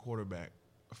top 10 quarterback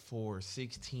for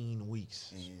 16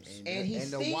 weeks. And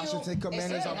the Washington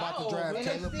Commanders are about to draft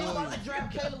Caleb Williams. About to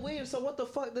draft Caleb Williams, so what the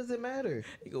fuck does it matter?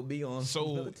 He gonna be on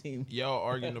another team. Y'all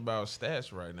arguing about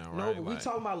stats right now, right? No, but we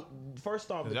talking about,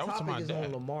 first off, the topic is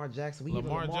on Lamar Jackson. We give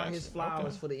Lamar his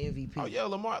flowers for the MVP. Oh, yeah,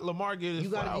 Lamar get his flowers. You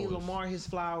got to give Lamar his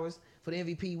flowers for the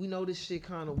MVP. We know this shit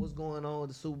kind of what's going on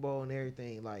with the Super Bowl and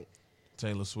everything. Like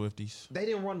Taylor Swifties. They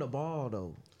didn't run the ball,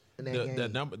 though.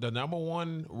 The number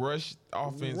one rush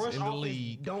offense in the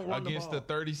league against the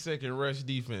 32nd rush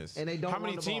defense. And they don't. How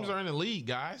many teams are in the league,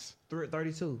 guys?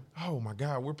 32. Oh my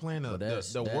God, we're playing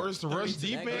the worst rush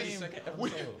defense.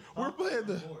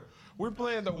 We're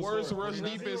playing the worst rush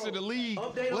defense in the league.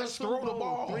 Let's throw the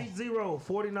ball. 3-0,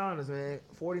 49ers, man.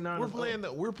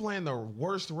 49ers. We're playing the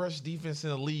worst rush defense in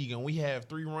the league, and we have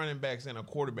 3 running backs and a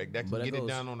quarterback that can get it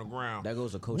down on the ground. That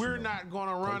goes to coaching. We're not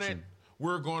gonna run it.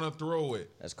 We're gonna throw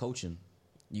it. That's coaching.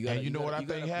 You know what I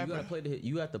think happened?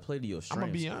 You have to play to your strengths. I'm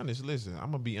gonna be honest. Listen, I'm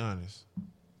gonna be honest.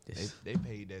 They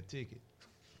paid that ticket.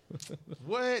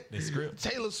 What?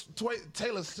 Taylor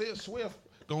Swift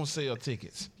gonna sell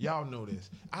tickets. Y'all know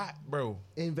this.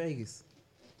 In Vegas.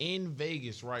 In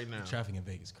Vegas right now. Traffic in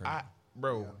Vegas, crazy.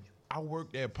 I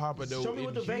worked at Papa Dough. Show me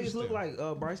what the Vegas look like,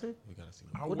 Bryson. We gotta see.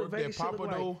 I worked at Papa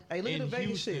Dough. Hey, look at the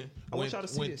Vegas shit. I want y'all to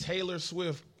see when this. Taylor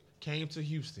Swift came to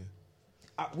Houston.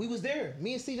 We was there.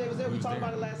 Me and CJ was there. We talked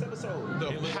about it last episode.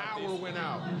 The power went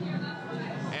out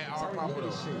at our Papa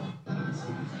Dough.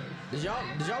 Did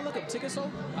y'all look up tickets though?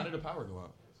 How did the power go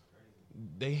out?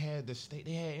 They had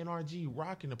NRG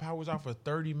rocking. The power was out for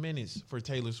 30 minutes for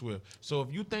Taylor Swift. So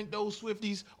if you think those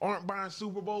Swifties aren't buying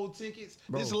Super Bowl tickets,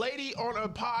 this lady on a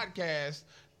podcast,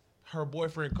 her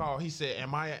boyfriend called. He said,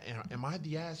 "Am I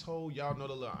the asshole?" Y'all know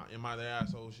the little "Am I the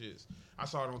asshole" shits. I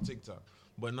saw it on TikTok,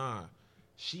 but nah.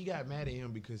 She got mad at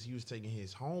him because he was taking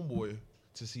his homeboy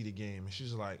to see the game, and she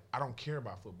was like, "I don't care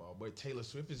about football, but Taylor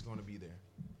Swift is going to be there."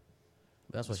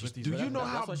 That's what she's. Do you know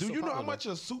how much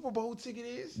a Super Bowl ticket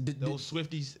is? Those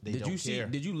Swifties, they don't care.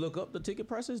 Did you look up the ticket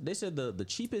prices? They said the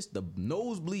cheapest, the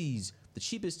nosebleeds, the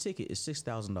cheapest ticket is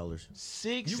 $6,000.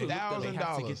 $6,000. They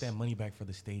have to get that money back for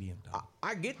the stadium.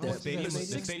 I get that.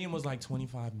 The stadium was like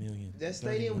 $25 million. That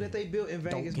stadium that they built in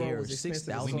Vegas, bro, was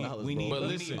expensive. $6,000. We need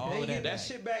all of that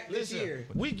shit back this year.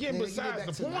 We get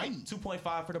besides the point.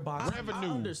 2.5 for the box. Revenue. I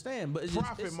understand, but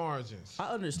profit margins.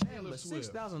 I understand, but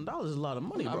 $6,000 is a lot of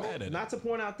money, bro. Not to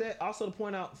point out that. Also to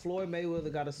point out, Floyd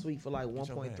Mayweather got a suite for like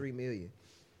 $1.3 million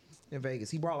in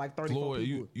Vegas. He brought like 34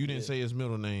 people. You didn't say his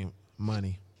middle name.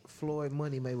 Money. Floyd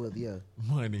Money Mayweather. Yeah.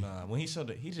 Money. Nah, when he showed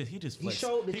it, he just flexed.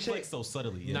 showed the He check. flexed so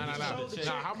subtly. Yeah. Nah.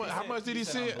 How much did he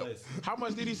send? How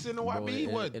much did he send to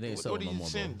YB? What did he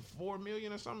send? 4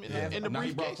 million or something in the Nah,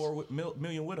 he brought briefcase? 4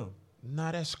 million with him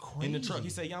Nah, that's crazy. in the truck. He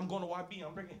said, "Yeah, I'm going to YB.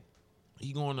 I'm bringing."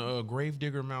 He going to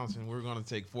Gravedigger Mountain. We're gonna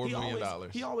take $4 million.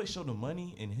 He always showed the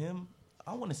money in him.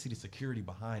 I want to see the security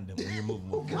behind him when you're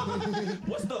moving.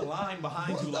 What's the line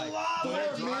behind you? Like,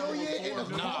 $4 million in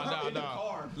the car.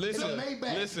 Nah.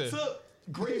 Listen. to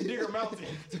Gravedigger Mountain.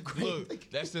 Look,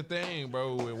 that's the thing,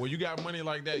 bro. When you got money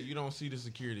like that, you don't see the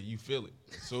security. You feel it.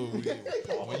 So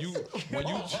when you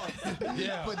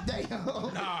yeah. But damn.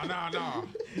 Nah.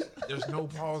 There's no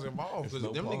pause involved because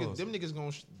No them pause. niggas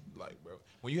gonna like, bro.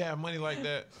 When you have money like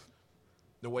that,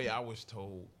 the way I was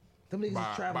told. Them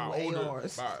niggas travel with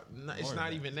ARs. It's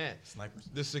not even that. Snipers.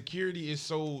 The security is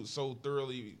so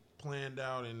thoroughly planned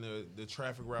out, and the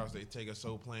traffic routes they take are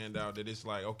so planned out that it's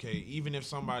like, okay, even if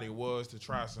somebody was to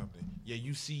try something, yeah,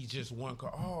 you see just one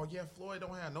car. Oh yeah, Floyd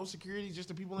don't have no security, just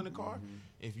the people in the car.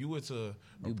 If you were to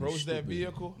approach that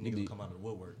vehicle, Niggas come out of the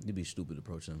woodwork. You'd be stupid to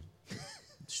approach them.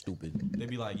 Stupid. They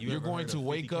be like, you're going to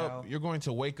wake up. You're going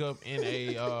to wake up in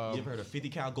a. You ever heard a 50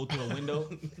 cal go through a window?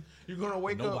 You're gonna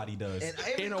wake Nobody up. does. And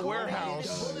every In a car warehouse.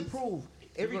 is bulletproof.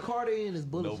 Every car they in is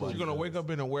bulletproof. You're gonna wake up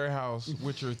in a warehouse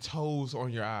with your toes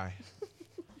on your eye.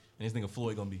 And this nigga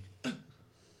Floyd gonna be.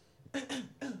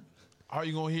 All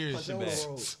you gonna hear is shit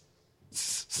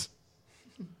Road.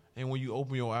 And when you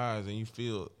open your eyes and you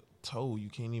feel toe, you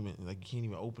can't even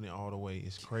open it all the way.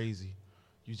 It's crazy.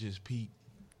 You just peek,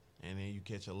 and then you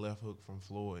catch a left hook from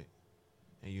Floyd,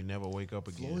 and you never wake up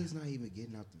again. Floyd's not even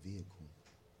getting out the vehicle.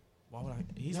 Why would I?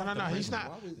 He's No, he's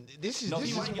not. This is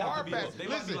he might get out far the vehicle. past. They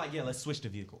might be Listen, like, yeah, let's switch the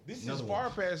vehicle. this Another is far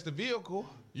one. past the vehicle.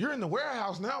 You're in the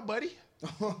warehouse now, buddy.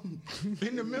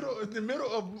 in the middle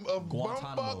of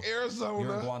Guantanamo. Bumfuck, Arizona.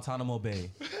 You're in Guantanamo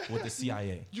Bay with the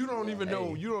CIA. You don't even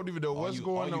know. You don't even know what's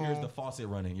going all you hear is on. the faucet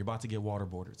running. You're about to get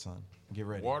waterboarded, son. Get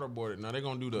ready. Waterboarded. Now they're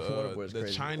gonna do the Waterboard's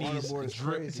crazy. Chinese Waterboard is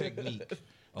drip crazy. technique. Oh,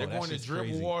 They're that going to shit's drip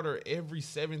crazy. water every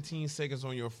 17 seconds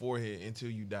on your forehead until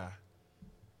you die.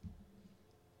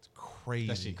 It's crazy.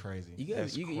 That shit crazy. You got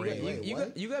That's you crazy.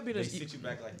 got to be They the. sit you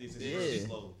back like this. It's Yeah. really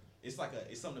slow. It's like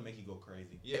it's something to make you go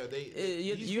crazy. Yeah, You these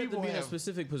have to people be in a have-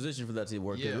 specific position for that to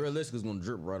work. Yeah. Because realistic is going to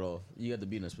drip right off. You have to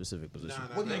be in a specific position.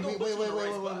 What do you mean?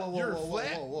 Wait. You're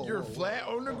flat. You're flat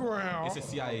on the ground. It's a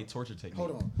CIA torture technique.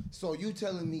 Hold on. So you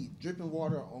telling me dripping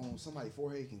water on somebody's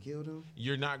forehead can kill them?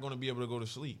 You're not going to be able to go to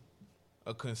sleep.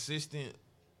 A consistent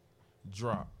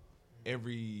drop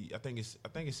every I think it's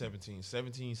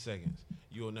 17 seconds.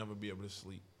 You'll never be able to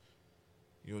sleep.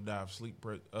 You'll die of sleep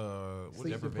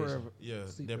deprivation.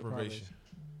 Sleep Deprivation.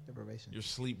 Deprivation. You're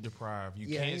sleep deprived. You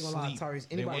Yeah, I can't ain't gonna lie, sleep. Tyrese,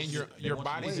 anybody- And your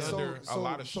body's Wait, under a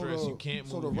lot of stress. You can't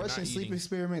move. So the You're Russian not sleep eating.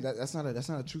 experiment, that's not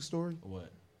a true story?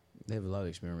 What? They have a lot of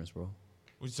experiments, bro.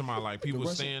 We talking about like The people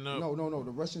Russian- staying up. No.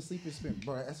 The Russian sleep experiment,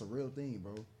 bro, that's a real thing,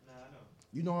 bro. Nah, I know.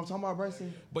 You know what I'm talking about,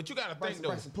 Bryson? But you got to think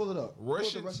Bryson, though. pull it up. Pull up the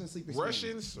Russian Russians, sleep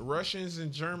experiment. Russians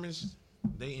and Germans,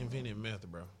 they invented meth,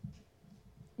 bro.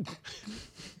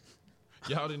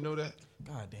 Y'all didn't know that?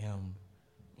 God damn.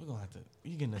 We're gonna have to.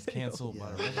 You getting us canceled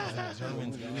by the Russians and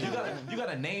Germans? You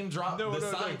gotta name drop No, the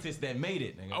no. scientists that made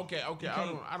it. Nigga. Okay.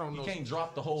 I don't know. You can't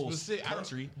drop the whole Specific-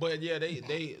 country. But yeah,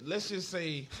 they let's just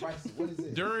say Bryson, what is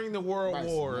it? during the World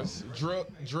Bryson, Wars,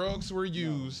 drugs were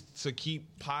used to keep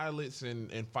pilots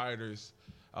and fighters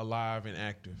alive and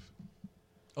active.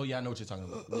 Oh yeah, I know what you're talking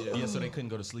about. Yeah, so they couldn't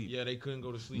go to sleep. Yeah, they couldn't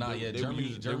go to sleep. Nah, They- yeah, they were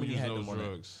using Germany had those them on that.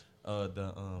 drugs.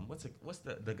 What's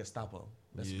the Gestapo?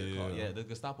 That's what they're Yeah. called. Yeah, the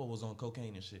Gestapo was on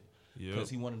cocaine and shit. Yep. Because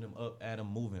he wanted them up at him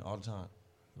moving all the time.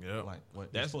 Yeah, Like,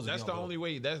 what, they're that's supposed to be the on only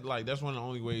way. That's one of the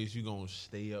only ways you gonna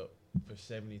stay up for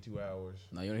 72 hours.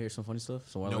 Now you want to hear some funny stuff?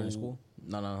 So when I No. learned in school,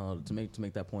 no. To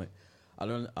make that point, I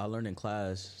learned in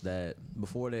class that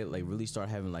before they like really start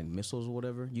having like missiles or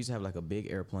whatever, you used to have like a big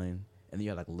airplane, and then you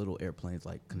have like little airplanes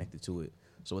like connected to it.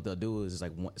 So what they'll do is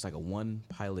it's like a one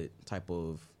pilot type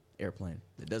of airplane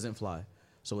that doesn't fly.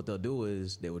 So what they'll do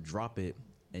is they will drop it,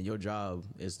 and your job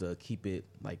is to keep it,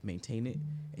 like maintain it,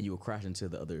 and you will crash into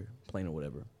the other plane or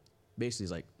whatever. Basically,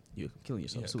 it's like you're killing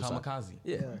yourself. Yeah, Suicide. kamikaze.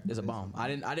 Yeah, it's a bomb. I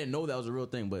didn't know that was a real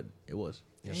thing, but it was.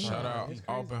 Yeah, Shout out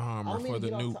Oppenheimer for the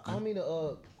nuke. I don't mean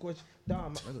to question.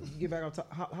 Dom, get back on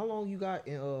top. How long you got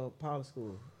in pilot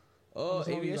school? much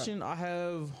longer you Aviation, I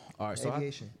have. All right, so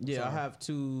Aviation. I Sorry. have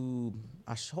to.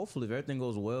 Hopefully, if everything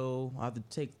goes well, I have to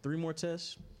take 3 more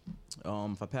tests.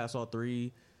 If I pass all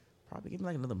 3, probably give me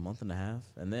like another month and a half,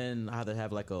 and then I have to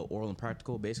have like a oral and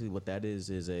practical. Basically, what that is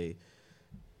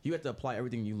you have to apply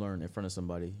everything you learn in front of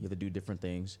somebody. You have to do different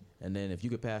things, and then if you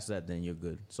could pass that, then you're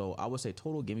good. So I would say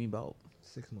total, give me about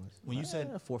 6 months. When you said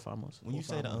 4 or 5 months. When you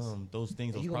said those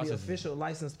things, those you gonna be processes, official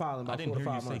licensed pilot in I about didn't 4 to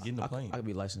hear you 5 say months. getting a plane. I could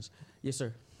be licensed. Yes,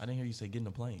 sir. I didn't hear you say getting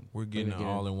a plane. We're getting an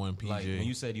all-in-one PJ. Like when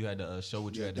you said you had to show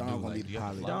what you had to do. Dom gonna Like, be you the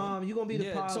have to pilot. fly. Dom, you gonna be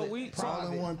the pilot. So we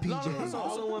All-in-one PJ.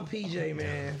 All-in-one PJ,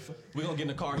 man. We gonna get in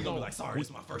the car. We gonna be like, sorry, this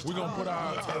is my first time. We're gonna put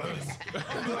our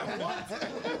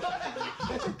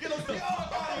Get us the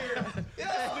fuck out of here. This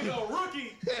nigga a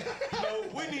rookie.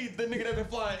 We need the nigga that been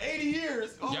flying 80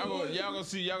 years. y'all gonna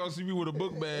see me with a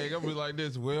book bag. I'll be like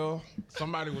this. Well,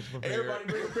 somebody was prepared. Everybody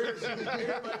bring a parachute.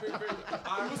 Everybody bring a parachute.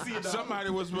 All right, we'll see it. Somebody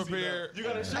was prepared. You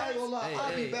got a I ain't shot? gonna lie,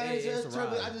 I'll be bad hey, as it's a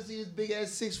trouble. ride. I just see this big ass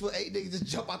 6'8" nigga just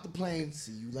jump out the plane.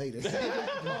 See you later.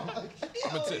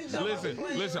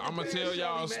 Listen. I'm gonna tell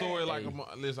y'all a story like I'm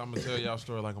gonna tell y'all a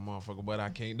story like a motherfucker, but I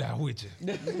can't die with you.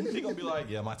 He gonna be like,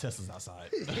 yeah, my Tesla's outside.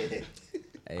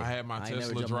 Hey, I had my ain't never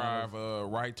Tesla jumping out drive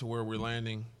right to where we're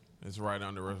landing. It's right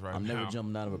under us right I'm now. never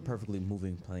jumping out of a perfectly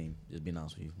moving plane. Just being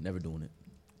honest with you, never doing it.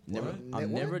 Never. What?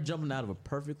 I'm never jumping out of a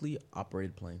perfectly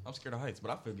operated plane. I'm scared of heights, but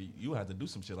I figure you had to do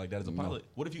some shit like that as a pilot.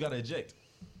 What if you gotta eject?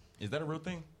 Is that a real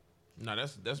thing? No,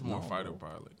 that's more fighter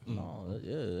pilot. No,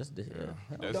 yeah, That's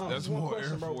Dom, that's just one more Air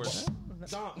question, bro. Force.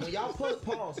 Dom, when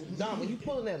y'all Dom, when you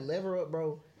pulling that lever up,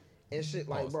 bro, and shit,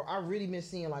 like, bro, I really been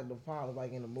seeing like the pilots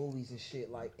like in the movies and shit,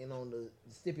 like, and on the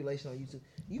stipulation on YouTube,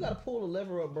 you gotta pull the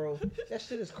lever up, bro. That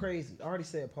shit is crazy. I already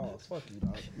said pause. Fuck you,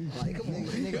 dog. Like, come on,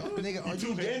 nigga, are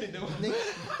you Two-handed though.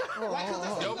 Like, cause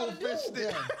that's what you gotta do.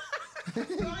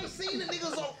 I ain't seen the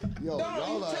niggas on. Yo, Dom, y'all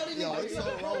you like, tell these yo, niggas it's you so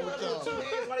gotta wrong pull with the lever with 2 y'all.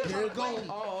 hands while they Here it trying to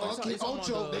go. play. Uncle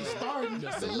Ocho, they starting.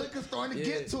 The liquor's starting to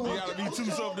get to You him. gotta be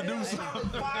too something to do something.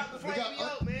 Fire me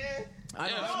up, man.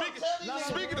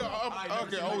 Speaking of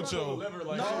okay, Ocho.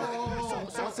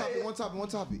 One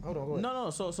topic. Hold on, go ahead. No.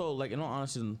 So like in all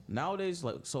honesty, nowadays,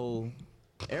 like so,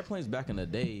 airplanes back in the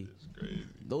day,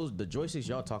 the joysticks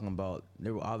y'all talking about,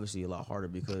 they were obviously a lot harder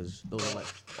because those are like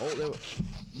they were.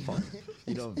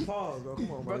 You know, Pause, bro.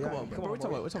 Come on, bro. come on, bro. We're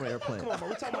talking about airplanes. Come on, bro.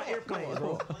 We talking about airplanes,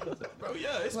 bro. Bro,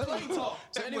 yeah, it's plane talk.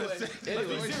 So anyway, Let's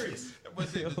be serious.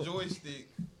 But the joystick.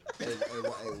 Hey,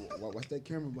 watch that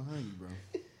camera behind you, bro.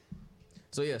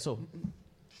 So yeah, so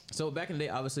back in the day,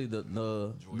 obviously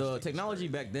the technology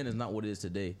back then is not what it is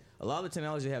today. A lot of the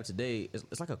technology they have today is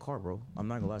it's like a car, bro. I'm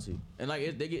not gonna lie to you. And like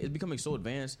it's becoming so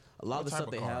advanced. A lot of the What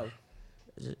stuff type they of car? have,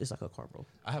 it's like a car, bro.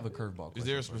 I have a curveball. Is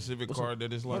there a specific car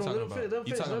that is like? Hold on, let him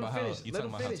You talking about how finish. Let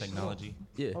him finish. technology?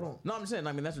 Yeah. Hold on. No, I'm saying.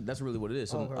 I mean, that's really what it is.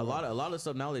 So Okay, a lot of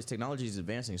stuff nowadays, technology is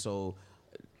advancing. So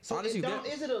honestly,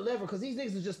 is it a lever? Because these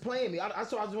niggas are just playing me. I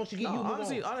just want you to get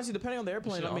you. Honestly, depending on the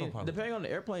airplane. Shit, I mean, autopilot. depending on the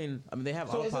airplane. I mean, they have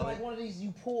So is it autopilot. like one of these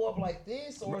you pull up like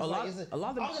this, or A lot is it? of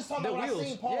them. I'm just talking they're about wheels. I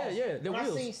seen Paul. Yeah, they're when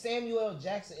wheels. I seen Samuel L.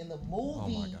 Jackson in the movie. Oh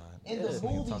my God. In Yeah. the This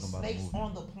nigga movie, talking about a Snakes movie.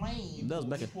 on the plane. That was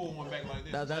back in. Pull one back like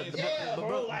this. Yeah,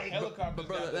 bro, like Helicopter.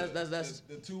 that's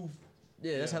the two.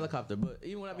 Yeah, that's helicopter. But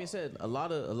even with that being said, a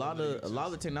lot of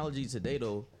the technology today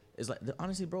though is like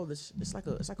honestly, bro, it's like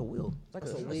a wheel. It's like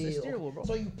it's a a wheel. steering wheel, bro.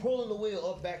 So you pulling the wheel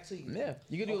up back to you. Yeah,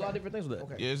 you can do a lot of different things with that.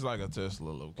 Okay. Yeah, it's like a Tesla,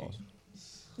 low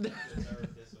key.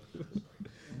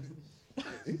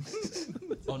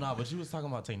 Oh no, but you was talking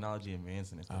about technology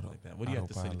advancing and stuff like that. What do you have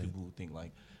to say to Autopilot. people who think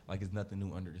like it's nothing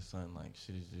new under the sun? Like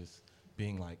shit is just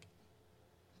being like.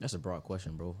 That's a broad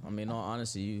question, bro. I mean, in all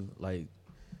honesty,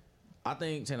 I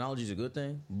think technology is a good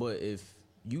thing, but if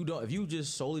you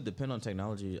just solely depend on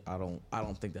technology, I don't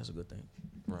think that's a good thing.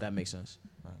 Right. That makes sense.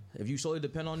 Right. If you solely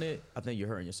depend on it, I think you're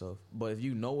hurting yourself. But if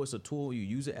you know it's a tool, you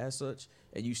use it as such,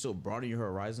 and you still broaden your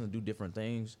horizon and do different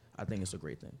things, I think it's a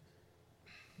great thing.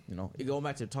 You know, going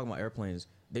back to talking about airplanes,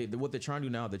 what they're trying to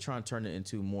do now, they're trying to turn it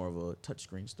into more of a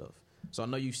touchscreen stuff. So I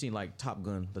know you've seen like Top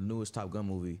Gun, the newest Top Gun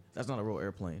movie. That's not a real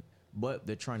airplane, but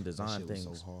they're trying to design things.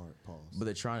 Was so hard. Pause. But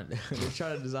they're trying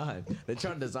to design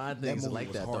things movie like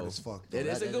was that hard though. as fuck, though. It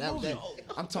is a good movie.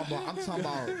 I'm talking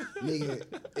about, nigga.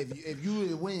 If you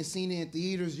had went and seen it in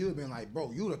theaters, you'd have been like,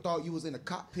 bro, you would have thought you was in a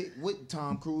cockpit with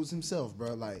Tom Cruise himself,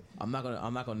 bro. Like, I'm not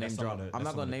gonna name drop. I'm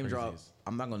not gonna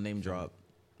name drop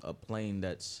a plane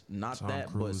that's not Tom that,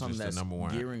 Cruise but something is the that's number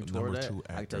one- gearing number toward that. two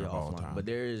I can actor tell you of all offline. time. But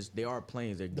there are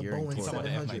planes that are gearing Boeing toward Talking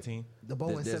that. about the F-19, The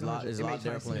Boeing There's a lot of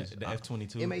 700. airplanes. the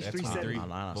F-22, MH370. F-23. I'm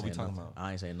not What we saying talking nothing. about?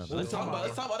 I ain't saying nothing. Let's talk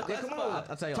about the Come on.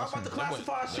 I'll tell you Talk about the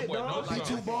classified shit, dog.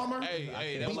 B-2 bomber.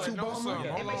 Hey, that B-2 was like no bomber?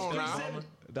 something. Hold on now.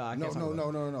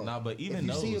 No. Nah, but even if you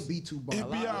those. see a B-2 bomber,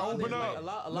 FBI, open up.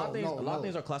 A lot of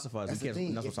things are classified. That's We the can't.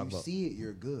 thing. That's what If I'm talking you about. see it,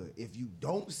 you're good. If you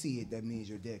don't see it, that means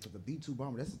you're dead. Because the B-2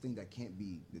 bomber, that's the thing that can't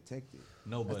be detected.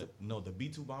 The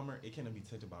B-2 bomber, it can't be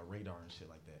detected by radar and shit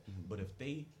like that. Mm-hmm. But if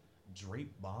they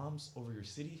drape bombs over your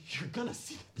city, you're gonna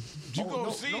see it. You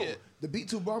gonna see it. The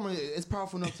B-2 bomber is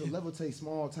powerful enough to levitate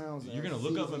small towns. You're gonna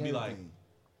look up and be like,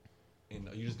 and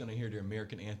you're just gonna hear the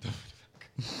American anthem.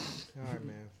 All right,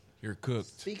 man. You're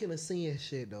cooked. Speaking of seeing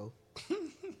shit, though,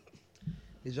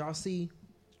 did y'all see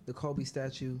the Kobe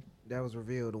statue that was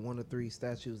revealed? The one of 3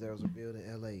 statues that was revealed in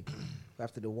L.A.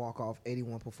 after the walk-off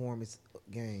 81 performance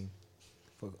game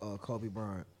for Kobe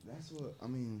Bryant. That's what I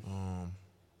mean.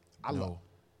 No.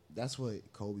 That's what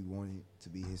Kobe wanted to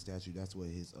be his statue. That's what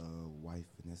his wife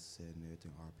Vanessa said and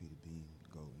everything. RP to being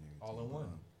gold and everything. All in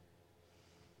one.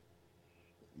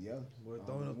 Yeah, We're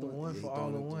throwing up the one for all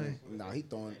in one. Nah, he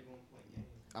throwing.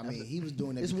 I mean, he was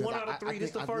doing that. It's because 1 out of 3.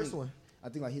 This the first one. I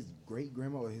think like his great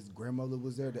grandma or his grandmother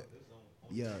was there.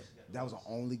 That was the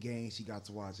only game she got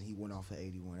to watch, and he went off for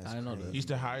 81. That's I didn't know that. He's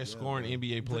the highest scoring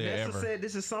NBA player Vanessa ever. said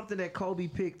this is something that Kobe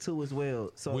picked too as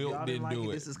well. So Wilt if y'all didn't didn't like do it.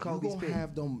 it. This is You Kobe's gonna pick.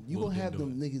 have them. You Wilt gonna have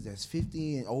didn't them niggas that's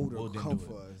 50 and older Will didn't come do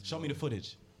for it. us. Show me the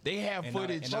footage. They have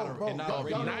footage. and not- Bro, and not y'all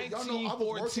already.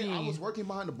 know, I was working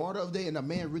behind the bar the other day, and a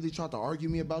man really tried to argue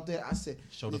me about that. I said,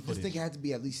 Show the this footage. thing had to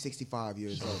be at least 65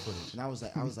 years old. And I was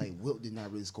like, Wilt did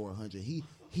not really score 100.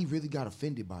 He really got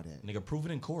offended by that. Nigga, prove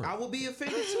it in court. I will be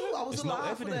offended too. I was It's no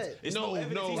alive for evidence. that. It's No, no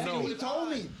evidence. no, He's no. saying He told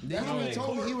me. That's what he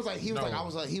told me. He was like, Did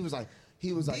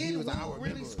I Wilt really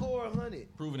remember. score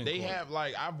 100? Prove it in They court. have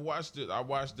I watched the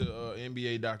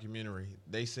NBA documentary.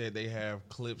 They said they have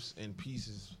clips and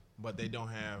pieces, but they don't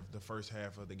have the first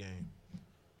half of the game.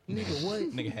 Nigga, what?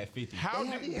 Nigga had 50. How They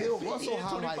did had Bill Russell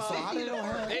highlights, so how they don't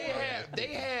have they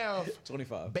have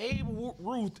 25. Babe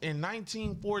Ruth in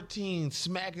 1914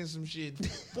 smacking some shit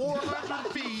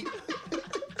 400 feet.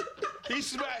 He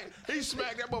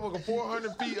smacked that motherfucker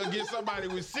 400 feet against somebody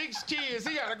with 6 kids.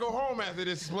 He got to go home after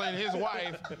this explaining his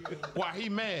wife why he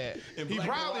mad. He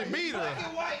probably beat her. Black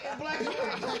and white and black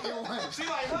and white. She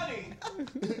like, honey.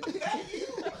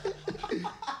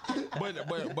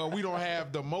 But we don't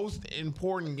have the most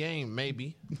important game,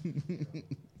 maybe.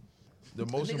 The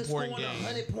most Nigga important scoring game.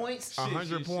 100 points.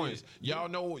 100 points. Y'all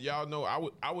know.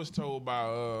 I was told by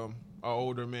an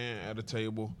older man at a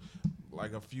table, I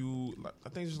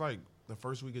think it's like the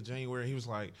first week of January. He was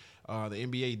like, the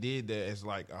NBA did that as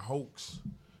like a hoax,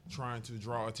 trying to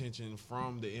draw attention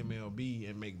from the MLB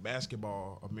and make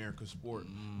basketball America's sport.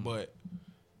 But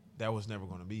that was never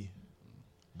going to be.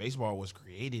 Baseball was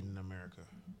created in America.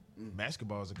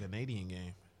 Basketball is a Canadian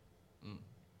game.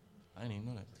 I didn't even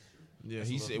know that. Yeah, That's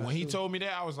he a said little when he faster. told me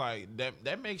that, I was like,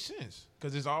 that makes sense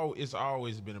because it's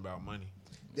always been about money.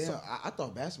 Damn, I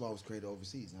thought basketball was created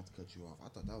overseas. Not to cut you off, I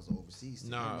thought that was overseas.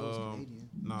 thing. I know it's Canadian.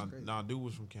 That's crazy. Dude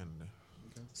was from Canada.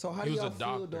 So how He do was y'all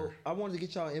a feel though? doctor. I wanted to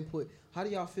get y'all input. How do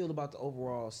y'all feel about the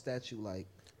overall statue? Like,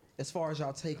 as far as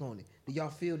y'all take on it, do y'all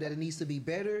feel that it needs to be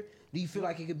better? Do you feel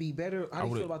like it could be better? How do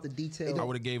you feel about the detail? I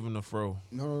would have gave him the fro.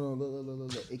 No.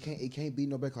 Look. It can't be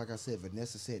no better. Like I said,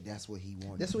 Vanessa said that's what he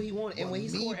wanted. That's what he wanted. And But when he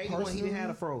me scored 81, he didn't have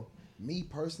a fro. Me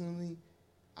personally,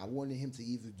 I wanted him to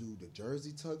either do the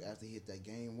jersey tuck after he hit that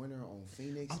game winner on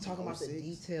Phoenix. I'm talking about the 06.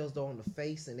 details though on the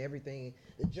face and everything.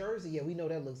 The jersey, yeah, we know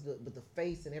that looks good, but the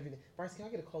face and everything. Bryce, can I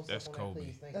get a close That's up on Kobe. that,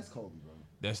 please? Thank That's you. Kobe, bro.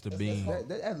 That's the bean.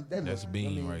 That's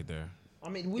bean right there. I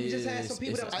mean, we just had some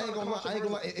people that was I ain't gonna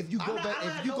lie. If you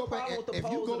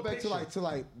go back to like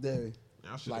the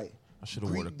I should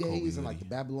have worn a Greek Kobe days and like hoodie.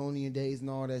 the Babylonian days and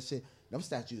all that shit, them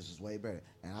statues is way better.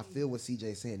 And I feel what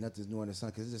CJ saying, nothing's new under the sun,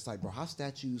 because it's just like, bro, how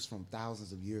statues from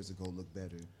thousands of years ago look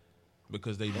better?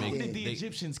 Because they How make did the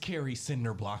Egyptians carry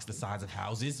cinder blocks the size of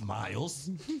houses, miles,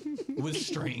 with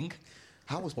string,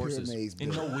 How was Horses. pyramids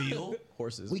and built? no wheel?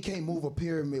 Horses. We can't move a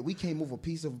pyramid. We can't move a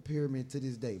piece of a pyramid to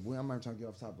this day. I'm not trying to get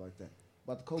off top like that.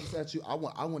 But the Kobe statue, I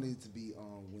wanted it to be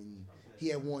when he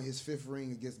had won his 5th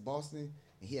ring against Boston,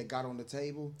 and he had got on the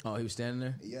table. Oh, he was standing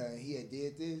there? Yeah, and he had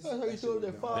did this. That's how you threw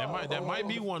that fire. that might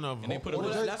be one of them. And they put a Well,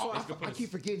 little. that's why I keep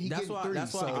forgetting he That's getting why. three.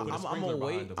 That's why so- I'm sprinkler gonna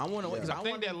wait. behind him. I want to wait because I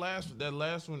think that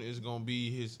last one is gonna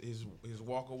be his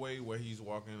walk away where he's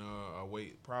walking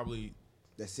away probably.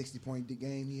 that 60-point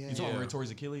game he You had. talking Yeah. about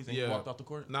Torres Achilles and he walked off the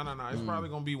court? No. It's probably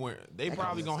gonna be when they That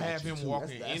probably gonna be gonna a have him statue, too.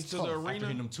 walking That's into tough. the After arena.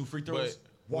 hitting them 2 free But throws?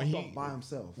 Walked off by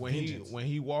himself. when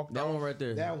he walked that off, one right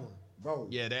there. That one. Bro,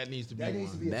 yeah, that needs to be that needs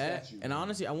to one. be a That statue. and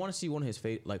honestly, I want to see one of his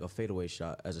a fadeaway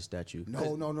shot as a statue. No.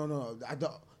 I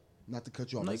don't. Not to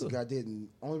cut you off. No, That's you the guy didn't.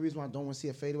 Only reason why I don't want to see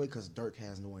a fadeaway because Dirk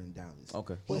has no one in Dallas.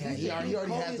 Okay. He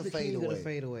already has the king of the fadeaway.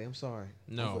 fadeaway. I'm sorry.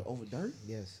 No. Over Dirk?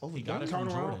 Yes. Over He got Dirk? it from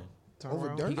Jordan. Over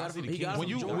around. Dirk? He got it from, he got it When from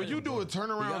you Jordan. when you do a He got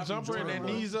turnaround it from jumper and that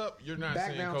Jordan, knees up, you're not Back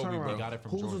saying down, Kobe, turn bro. around. Got it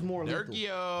from Whose was Jordan. more lethal?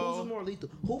 Dirk-yo. Whose was more lethal?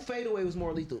 Who fadeaway was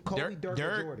more lethal? Kobe, Dirk, or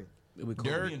Dirk. Jordan? We call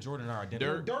Dirk. Me and Jordan are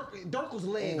identical. Dirk. Dirk was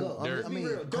leg up. Dirk. Let's be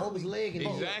real. Dirk was leg and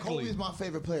Exactly. Kobe is my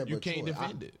favorite player. You but can't Jordan,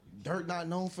 defend it. Dirk not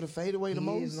known for the fadeaway the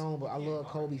most? He is known, but I love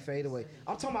Kobe fadeaway.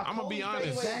 I'm talking about. I'm gonna be honest.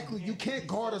 Fadeaway. Exactly. You can't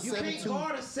guard a 7-2. You can't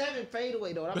guard a 7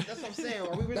 fadeaway though. That's what I'm saying.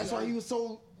 Are we really, That's why he was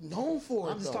so known for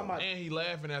it. I'm just though. talking about. And he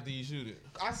laughing after you shoot it.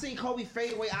 I seen Kobe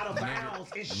fadeaway out of bounds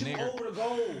and shoot over the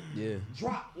goal. Yeah.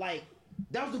 Drop like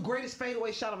that was the greatest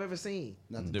fadeaway shot I've ever seen.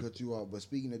 Not to cut you off, but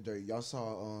speaking of Dirk, y'all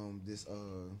saw this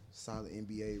solid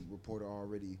NBA reporter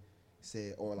already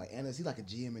said, or like analyst, he like a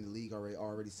GM in the league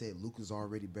already said Luka's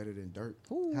already better than Dirk.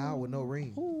 How with no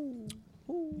ring?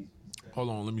 Hold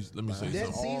on, let me say That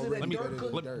something. season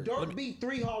that Dirk Dirk beat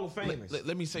 3 Hall of Famers.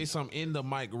 Let me say something in the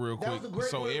mic real That was quick, the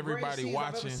so everybody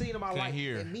watching can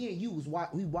hear. And me and you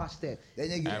we watched that. That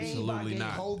nigga Absolutely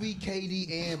not. Kobe,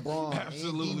 KD, and Braun.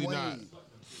 Absolutely not.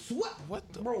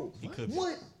 What the bro? He could be.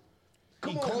 What?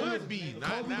 Come on, Kobe man. could be. Not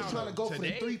Kobe now, was trying to go for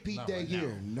the today? 3-peat Not that right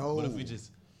year. now. No. But if we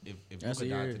just if That's Luka a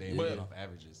year. died today and But- we get off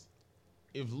averages.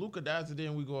 If Luka dies today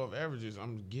and we go off averages,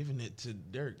 I'm giving it to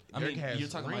Dirk. I Dirk mean, has you're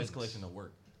talking about his rings. collection of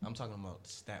work. I'm talking about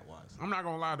stat wise. I'm not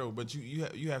gonna lie though, but you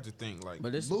have to think like.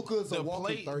 But this Luka's a the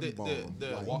walking 30 ball.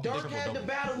 Dirk had the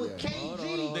battle with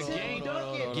KG, the Tim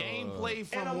Duncan. gameplay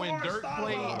from And when Amar Dirk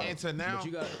Stoudemire. played and to now, But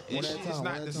you got- it's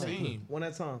not the same. One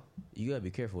at a time. you gotta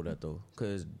be careful with that though,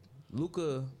 because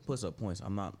Luka puts up points.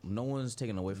 No one's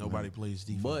taking away from Nobody him. plays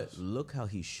defense. But look how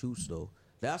he shoots though.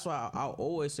 That's why I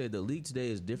always say the league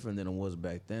today is different than it was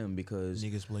back then because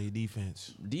Niggas play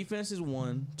defense. defense is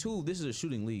 1, 2. This is a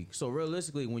shooting league. So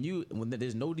realistically, when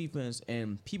there's no defense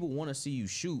and people want to see you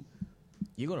shoot,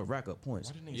 you're gonna rack up points.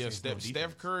 Why didn't they Yeah, say no Steph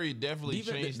defense? Curry definitely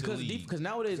changed the league. Because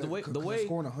nowadays the way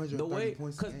scoring 130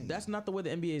 points a because game. that's not the way the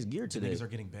NBA is geared The today. niggas are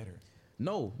getting better.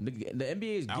 No, the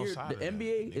NBA is geared. Outside The of that,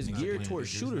 NBA is niggas geared playing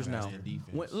towards defense, shooters not now. playing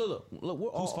defense. Look, we're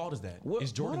all. Whose fault is that? we're-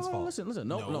 It's Jordan's hold on, fault. Listen.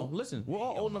 No. No, listen. We're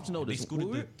all old enough to know They this. scooted the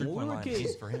When we three-point were line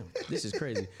kids, for him. this is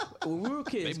crazy. When we were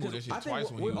kids, They moved that 'cause I shit twice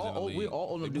think when he was in the league. we're all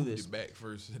old enough to do They this. moved it back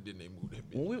first, and then they moved that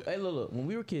bitch. When we, hey, look, when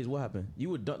we were kids, what happened? You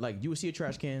would you would see a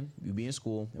trash can, you'd be in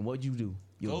school, and what'd you do?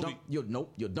 You'll Kobe. dunk.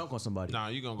 You'll dunk on somebody. Nah,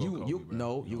 you gonna go Kobe, bro.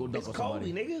 No, you go dunk It's on Kobe,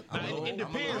 somebody. nigga. Nah, it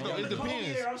depends though. It Kobe depends.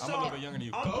 here, I'm I'm a sorry. little bit younger than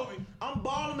you. I'm- Kobe. I'm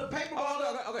balling the paper ball.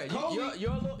 Okay. Kobe.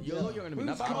 You're a little younger than me.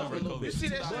 Not by much, but a little Kobe. bit. You see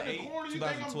that shit in the 2008, corner? You think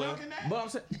I'm 2012. dunking that? But I'm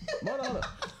saying, hold on.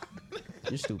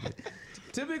 You're stupid.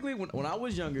 Typically, when I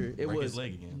was younger, it Break was his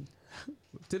leg again.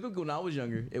 typically when I was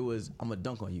younger, it was I'm gonna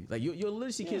dunk on you. Like you'll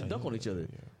literally see kids dunk on each other.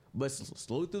 But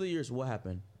slowly through the years, what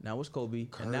happened? Now it's Kobe,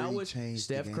 and now Curry it's changed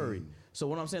Steph the Curry. game. So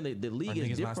what I'm saying, the Are league is niggas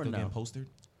not still different now. getting postered?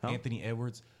 Huh? Anthony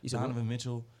Edwards, You said Donovan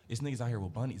Mitchell. It's niggas out here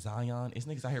with bunnies. Zion. It's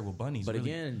niggas out here with bunnies. But really.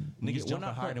 again, niggas we're jumping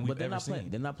not higher play- than but we've they're ever not playing.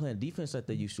 seen. They're not playing defense like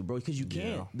they used to, bro. Because you can't.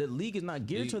 Yeah. The league is not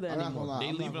geared to that I'm not anymore. gonna lie. They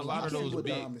I'm leaving not a lot gonna of lie. I see those what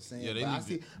big- Dom is saying, Yeah, they but I leave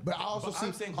see. it. But I also But see.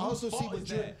 I'm saying I also whose see fault what is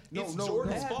you're. that? It's No.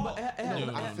 Jordan's fault.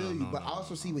 I feel you, but I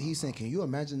also see what he's saying. Can you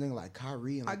imagine a nigga like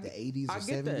Kyrie in like the 80s or I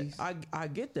get 70s? that. I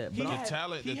get that. He But had,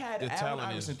 talent- he had the Allen talent is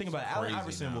Iverson. Think about it. Allen crazy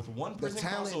Iverson now. with one prison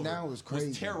talent crossover now is crazy.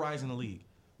 was terrorizing the league.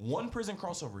 One prison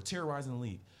crossover terrorizing the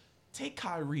league. Take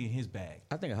Kyrie in his bag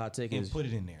I think a hot take and is. put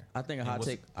it in there. I think a And hot what's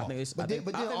take. it I think called? it's. But I then,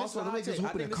 think, I think also this the is a hot niggas take. I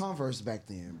hooping think in this- Converse back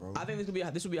then, bro. I think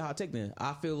this would be a hot take then.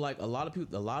 I feel like a lot of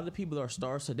people that are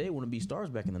stars today wouldn't be stars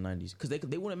back in the 90s because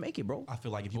they wouldn't make it, bro. I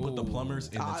feel like if you put the plumbers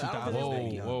in the I don't think 2000s, they Whoa,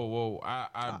 make it. whoa!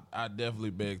 I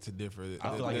definitely beg to differ. I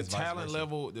feel like The it's vice talent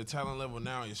versa. the talent level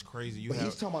now is crazy. You But have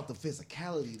he's talking about the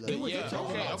physicality. Like, Yeah,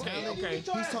 okay. He's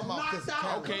talking about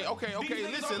physicality. Okay. These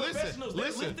niggas are professionals. They're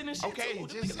lifting and shit Okay, too.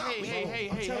 just I'm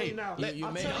hey. You now, You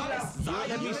I'm made- telling you now,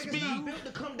 Let me niggas speak. not built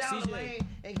to come down the CJ. lane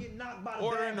and get knocked by the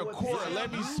Order bad in the boy. court. CJ,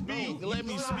 Let me you speak. know, Let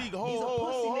me he's speak. not. Ho, He's a ho,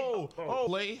 pussy ho, nigga. ho.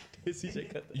 Lay.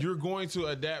 You're going to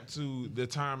adapt to the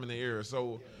time and the era.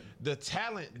 So the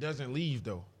talent doesn't leave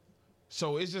though.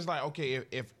 So it's just like, okay,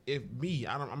 if me,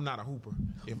 I'm not a hooper.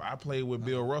 If I play with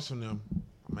Bill Russell and them,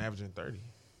 I'm averaging 30.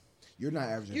 You're not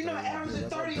averaging. You're not 30 on averaging Bill.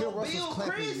 That's why 30 Bill on Russell's Bill,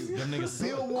 clapping Chris. you. Them niggas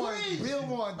Bill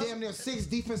won damn near 6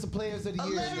 defensive players of the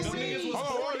year. 11 This rings. nigga-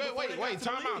 Hold on, wait.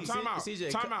 Time out. CJ,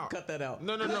 Time out. cut that out.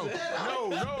 No. Y'all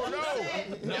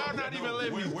not even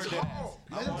letting me We're talk.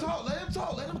 Let him talk.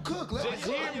 Let him cook. Let Just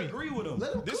him hear cook. me. agree with him.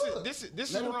 Let him cook. This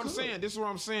is Let him what I'm cook. saying. This is what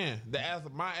I'm saying.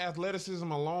 My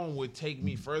athleticism alone would take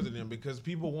me further than because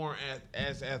people weren't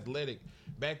as athletic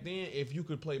back then. If you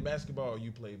could play basketball,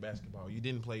 you played basketball. You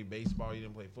didn't play baseball. You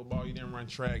didn't play football. You didn't run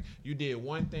track. You did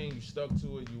one thing. You stuck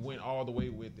to it. You went all the way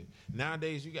with it.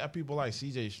 Nowadays, you got people like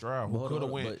C.J. Stroud who Hold could have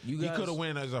on, went. but you He guys- could have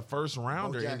went as a first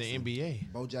rounder in the Jackson. NBA.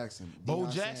 Bo Jackson. Bo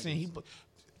Deion Jackson. Sanders.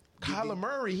 Kyler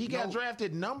Murray. He got No.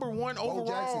 drafted number 1 overall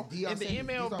Jackson, Deion in the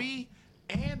Sanders. MLB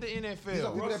and the These are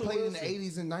NFL. people that Russell played in the Wilson.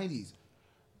 80s and 90s.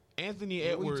 Anthony What are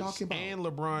you Edwards talking about? and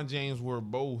LeBron James were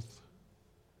both.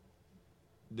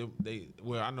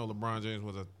 Well, I know LeBron James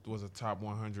was a top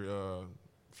 100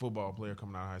 football player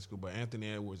coming out of high school, but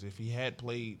Anthony Edwards, if he had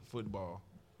played football,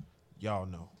 y'all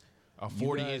know. A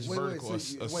 40-inch vertical, a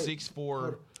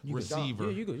 6'4" receiver,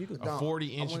 you go. A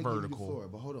 40-inch vertical.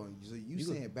 But hold on, so you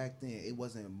saying back then it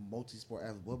wasn't multi-sport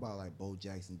athletes? What about like Bo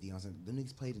Jackson, Deion Sanders? Them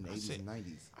niggas played in the 80s and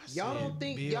 90s. Y'all don't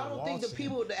think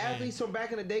the athletes from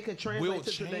back in the day can translate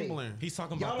to today? He's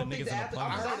talking about the niggas in the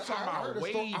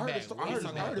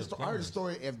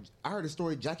I heard a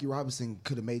story Jackie Robinson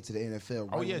could have made to the NFL.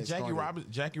 Oh yeah,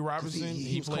 Jackie Robinson.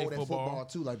 He played football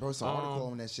too. Like bro, saw an article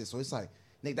on that shit. So it's like.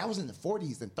 Nigga, that was in the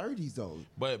 40s and 30s though.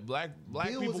 But black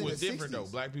people was different 60s. Though.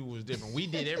 Black people was different. We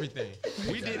did everything.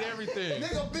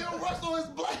 Nigga, Bill Russell is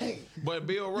black. But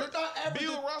Bill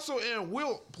Russell and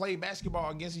Wilt played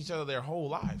basketball against each other their whole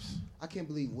lives. I can't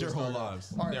believe their whole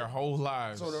lives. Right. Their whole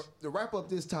lives. So to wrap up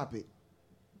this topic,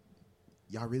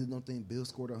 y'all really don't think Bill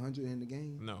scored 100 in the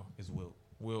game? No, it's Wilt.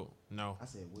 Wilt, no. I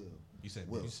said Will. You said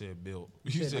Bill. You said Bill.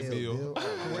 You said Bill.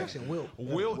 Correction, Wilt.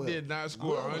 Wilt did not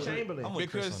score 100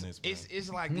 because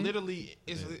it's like literally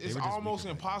it's almost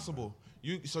impossible.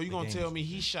 You're gonna tell me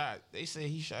they said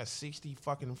he shot 60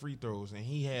 fucking free throws and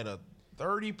he had a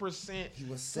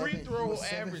 30% free throw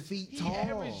average. He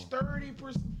averaged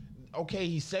 30%. Okay,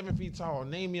 he's 7 feet tall.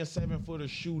 Name me a 7-footer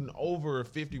shooting over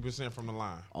 50% from the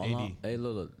line. Hey,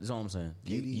 look, that's all I'm saying.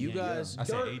 You guys, I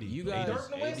said 80. You guys,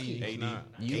 Dirk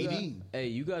Nowitzki. Hey,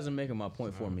 you guys are making my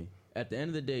point for me. At the end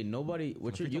of the day,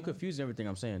 you're confusing everything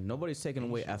I'm saying. Nobody's taking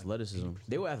away athleticism.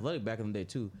 They were athletic back in the day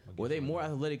too. Were they more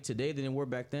athletic today than they were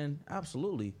back then?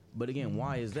 Absolutely. But again,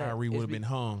 why is that? Kyrie would have been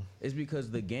hung. It's because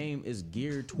the game is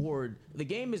geared toward. The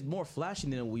game is more flashy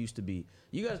than it used to be.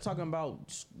 You guys are talking about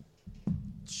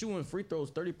shooting free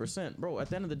throws 30%, bro. At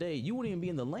the end of the day, you wouldn't even be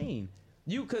in the lane.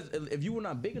 Because if you were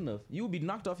not big enough, you would be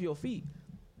knocked off your feet.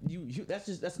 That's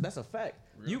a fact.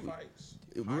 Real fights.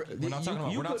 We're not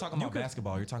talking about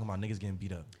basketball. You're talking about niggas getting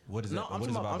beat up. What is it? I'm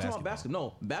talking about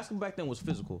basketball. No, basketball back then was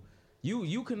physical.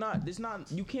 You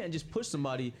can't just push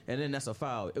somebody and then that's a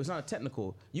foul. It was not a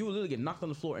technical. You would literally get knocked on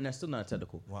the floor and that's still not a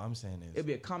technical. What I'm saying is it'd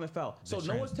be a common foul. So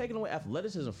no one's taking away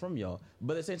athleticism from y'all,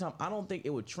 but at the same time, I don't think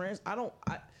it would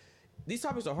these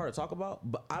topics are hard to talk about,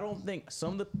 but I don't think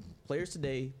some of the players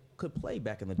today could play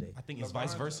back in the day. I think it's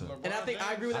vice versa. And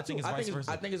I agree with that too. I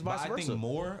think it's vice versa. I think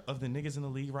more of the niggas in the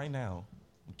league right now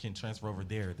can transfer over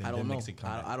there than I don't know.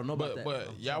 I don't know about that.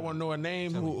 But y'all want to know a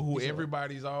name who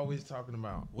everybody's always talking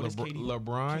about?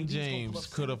 LeBron James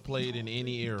could have played in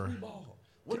any era.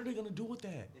 What are they gonna do with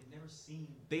that?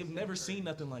 They've never seen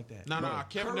nothing like that. No.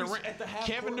 Kevin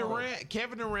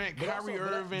Durant, Kyrie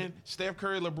Irving, Steph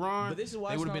Curry, LeBron. But this is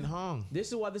why they would have been hung. This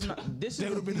is why this not. They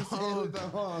would have been hung.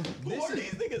 Who are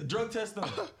these niggas? Drug test them.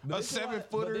 A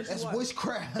 7-footer. That's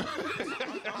witchcraft.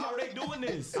 How are they doing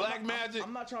this? Black magic.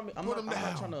 I'm not trying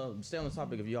to stay on the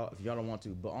topic if y'all don't want to.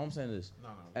 But all I'm saying is,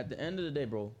 at the end of the day,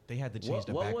 bro, they had to change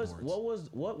the backboards.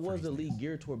 What was the league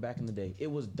geared toward back in the day? It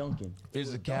was dunking.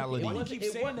 Physicality. Why do you keep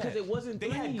saying that? Because it wasn't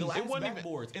threes. They had glass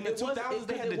backboards. In the 2000s,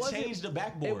 they had to change the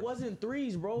backboard. It wasn't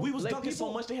threes, bro. We was dunking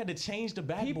so much they had to change the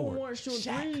backboard. People weren't shooting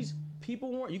threes.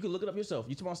 People weren't. You can look it up yourself.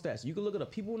 You talk about stats. You can look it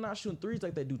up. People were not shooting threes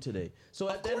like they do today. So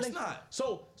of course not.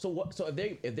 So what? So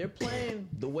if they're playing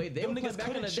the way they were playing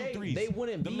back in the day, threes. they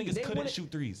wouldn't be. Them niggas couldn't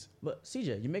shoot threes. But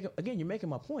CJ, you're making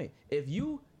my point.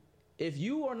 If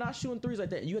you are not shooting threes like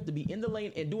that, you have to be in the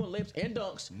lane and doing layups and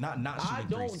dunks. Not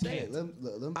shooting threes.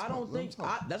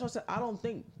 That's what I said. I don't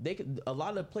think they could. A lot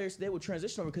of the players today would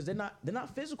transition over because they're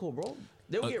not physical, bro.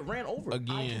 They'll get ran over.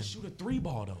 Again. I can shoot a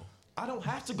 3-ball though. I don't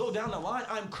have to go down the line.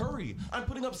 I'm Curry. I'm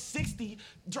putting up 60,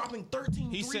 dropping 13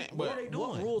 threes. What are they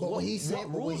doing? What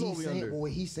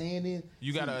he's saying is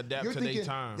you gotta adapt to their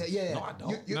time. No, I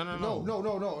don't.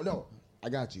 No. I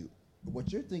got you.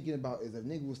 What you're thinking about is if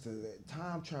nigga was to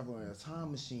time travel in a time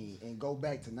machine and go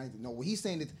back to 19. No, what he's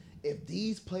saying is if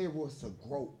these players was to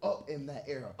grow up in that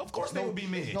era, of course they would be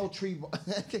mid. No tree.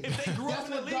 If they grew up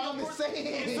in the league, of course,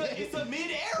 it's a mid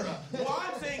era.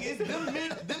 What I'm saying is them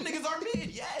niggas are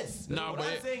mid. Yes. No, what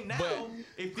I'm saying now,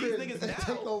 if these niggas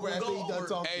now will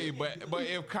go over. Hey, but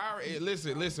if Kyrie,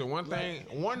 listen. One player.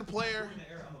 I'm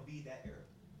gonna be that era.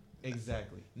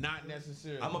 Exactly. Not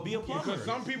necessarily. I'm gonna be a plumber.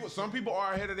 Because some people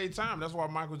are ahead of their time. That's why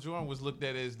Michael Jordan was looked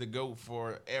at as the GOAT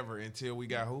forever until we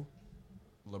got who?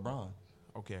 LeBron.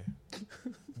 Okay.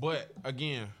 But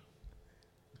again,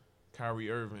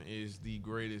 Kyrie Irving is the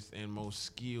greatest and most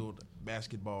skilled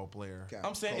basketball player.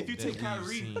 I'm saying if you take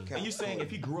Kyrie and you're saying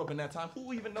if he grew up in that time,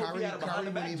 who even knows he had a behind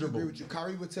the back dribble?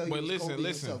 Kyrie would tell you. But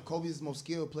listen. Kobe is the most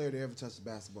skilled player to ever touch the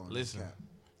basketball. Listen.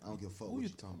 I don't give a fuck what you're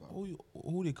talking about.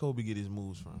 Who did Kobe get his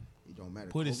moves from? It don't matter.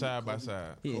 Put it side by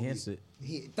side. He enhanced it.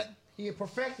 He He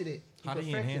perfected it. How did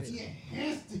he enhance it? He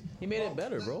enhanced it. He made it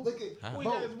better, bro. Look at Where he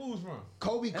got his moves from?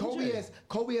 Kobe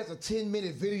has a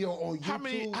 10-minute video on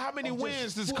YouTube. How many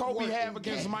wins does Kobe have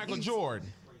against Michael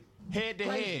Jordan? Head to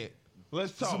head.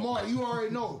 Let's talk. Zamar, you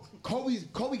already know.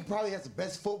 Kobe probably has the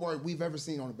best footwork we've ever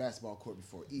seen on the basketball court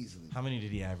before, easily. How many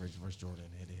did he average versus Jordan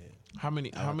head to head? How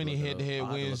many head-to-head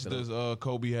wins does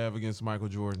Kobe have against Michael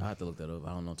Jordan? I have to look that up. I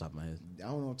don't know off the top of my head. I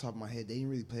don't know off the top of my head. They didn't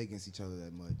really play against each other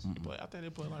that much. I think they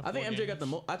played like. I think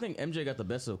MJ got the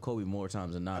best of Kobe more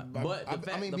times than not. But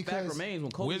the fact remains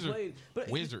when Kobe played. But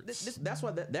Wizards. That's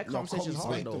why that conversation is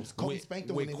hard though. Kobe spanked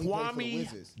them with when he played for the Kwame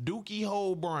Wizards. Dookie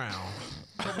Hole Brown.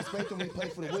 Kobe spanked them when he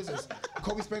played for the Wizards.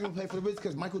 Kobe spanked him when he played for the Wizards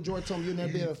because Michael Jordan told him you'll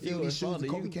never be able to field these shoes. And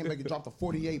Kobe came back and dropped a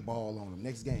 48 ball on him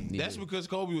next game. That's because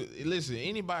Kobe. Listen,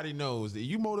 anybody knows that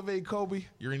you motivate Kobe,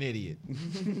 you're an idiot.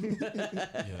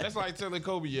 That's like telling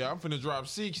Kobe, "Yeah, I'm finna drop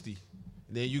 60."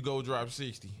 Then you go drop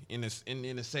 60 in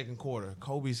the second quarter.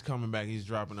 Kobe's coming back. He's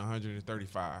dropping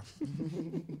 135.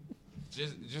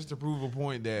 just to prove a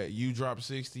point that you drop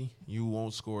 60, you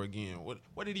won't score again.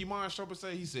 What did Iman Shumpert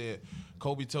say? He said,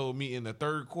 "Kobe told me in the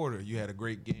third quarter, you had a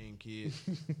great game, kid."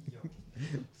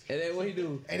 And then what he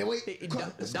do? And then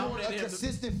scored a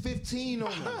consistent 15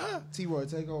 on him. T-Roy,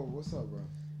 take over. What's up, bro?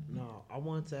 No, I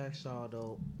wanted to ask y'all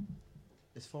though,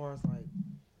 as far as like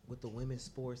with the women's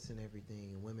sports and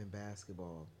everything, and women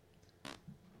basketball,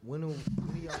 when do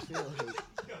y'all feel like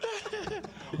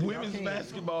Women's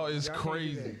basketball is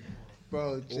crazy.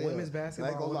 Bro, women's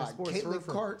basketball, women's sports.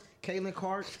 Caitlin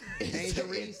Clark, Angel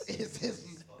Reese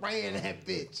is spraying that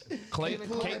bitch. Caitlin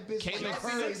Clark,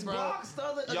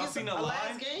 Y'all seen a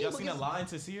line? Y'all seen a line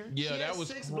to see her? Yeah,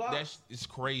 it's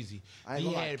crazy.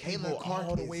 He had Caitlin Clark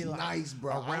all the way nice,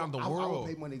 bro. Around the world. I would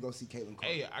pay money to go see Caitlin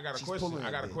Clark. Hey, I got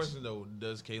a question though.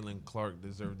 Does Caitlin Clark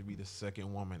deserve to be the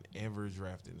second woman ever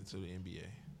drafted into the NBA?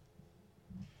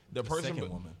 The second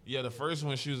woman. Yeah, the first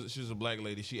one, she was a black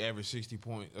lady. She averaged 60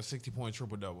 point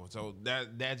triple double. So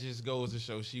that just goes to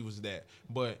show she was that.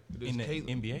 But in the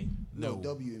NBA? No,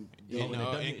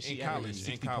 in college.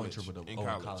 In college.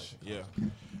 Yeah.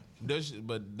 Does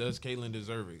Caitlin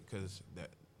deserve it? Because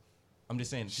that. I'm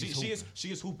just saying she is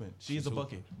hooping. She is a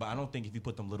bucket. But I don't think if you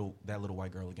put that little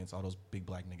white girl against all those big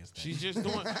black niggas. She's just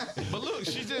doing. But look,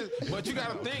 but you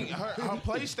gotta think her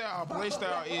play style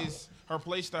is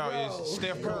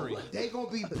Steph Curry. They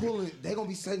gonna be pulling. They gonna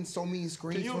be setting so many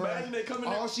screens. Can you imagine they coming?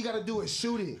 All she gotta do is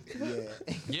shoot it.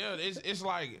 Yeah. It's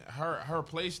like her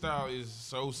play style is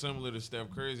so similar to Steph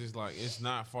Curry's. It's like it's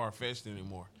not far fetched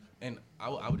anymore. And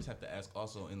I would just have to ask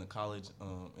also in the college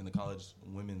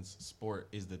women's sport,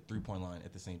 is the 3-point line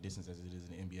at the same distance as it is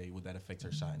in the NBA? Would that affect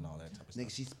her shot and all that type of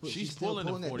stuff? She's pulling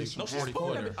the 40. No, she's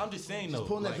pulling it. I'm just saying though,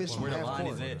 pulling that bitch where the line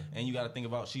is at, and you got to think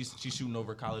about she's shooting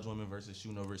over college women versus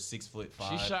shooting over 6'5".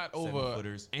 She shot over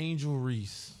Angel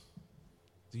Reese.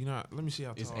 Do you not? Let me see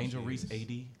how tall is Angel Reese.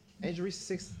 AD. Angel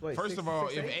Reese First of all,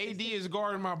 if AD is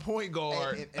guarding my point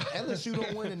guard, if LSU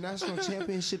don't win the national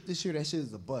championship this year, that shit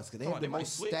is a bust because they have the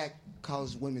most stacked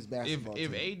college women's basketball.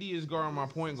 If AD is guarding my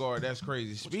point guard, that's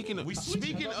crazy. Speaking of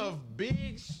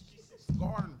big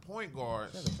guarding point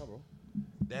guards,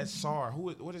 that's Sar.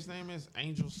 What his name is?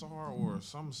 Angel Sar or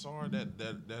some Sar that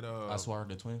Aswar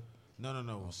the twin.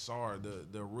 No. Sar,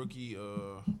 the rookie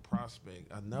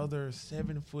prospect, another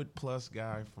 7-foot+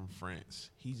 guy from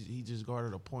France. He just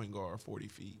guarded a point guard 40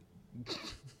 feet,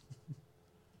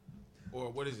 or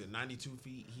what is it, 92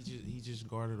 feet? He just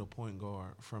guarded a point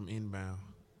guard from inbound.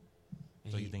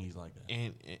 So you think he's like that?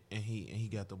 And he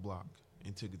got the block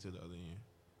and took it to the other end.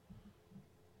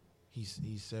 He's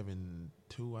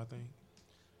 7'2", I think.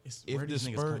 Where these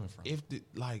niggas coming from?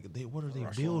 What are they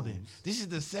building? This is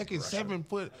the second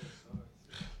 7-foot.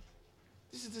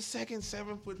 This is the second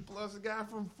 7-foot+ guy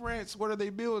from France. What are they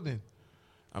building?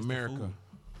 America.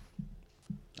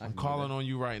 I'm calling on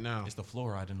you right now. It's the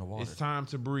fluoride in the water. It's time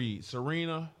to breed.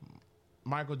 Serena,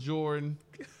 Michael Jordan,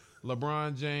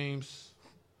 LeBron James,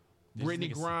 Brittany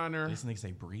Griner. This nigga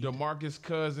say breed. DeMarcus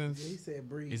Cousins. Yeah, he said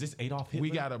breed. Is this Adolf Hitler? We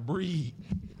got to breed.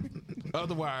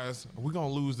 Otherwise, we're going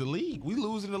to lose the league. We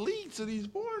losing the league to these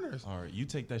foreigners. All right, you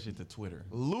take that shit to Twitter.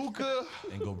 Luka.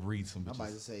 And go breed some bitches. I'm about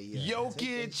to say, yeah.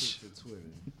 Jokic. To Twitter.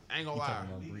 I ain't going to lie.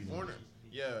 Foreigner,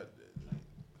 yeah.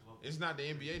 It's not the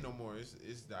NBA no more.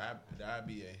 It's the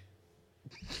IBA.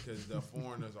 Because the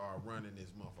foreigners are running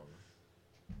this motherfucker.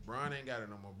 Bron ain't got it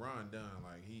no more. Bron done.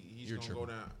 Like, he's going to go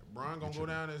down. Bron going to go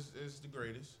down as the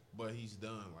greatest, but he's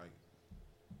done. Like,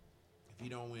 if he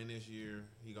don't win this year,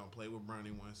 he going to play with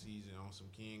Bronny one season on some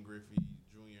Ken Griffey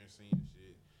Jr. and senior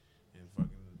shit and fucking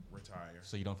retire.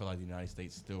 So you don't feel like the United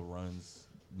States still runs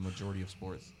the majority of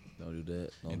sports? Don't do that.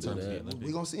 In Don't terms do of the that.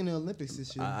 We gonna see in the Olympics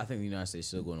this year. I think the United States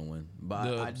still going to win, but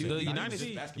I do. The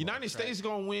United States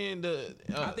gonna win the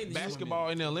basketball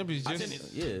in the Olympics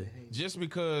just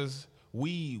because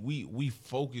we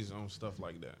focus on stuff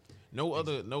like that. No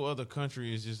other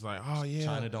country is just like, oh yeah.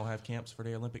 China don't have camps for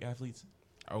their Olympic athletes.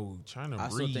 Oh, China. I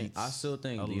still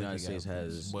think the United States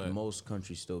has most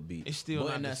countries still beat. It's still but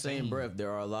not in the that same breath,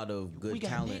 there are a lot of good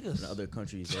talent niggas in other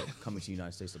countries that come to the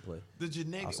United States to play.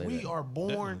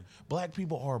 The black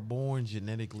people are born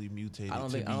genetically mutated. I don't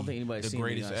think anybody's the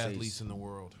greatest athletes in the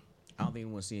world. I don't think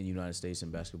anyone's seeing the United States in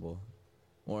basketball.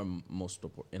 Or in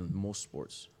most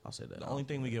sports, I'll say that. The only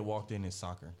thing we get walked in is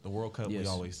soccer. The World Cup, we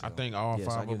always see. I think all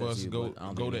five of us go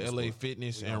to LA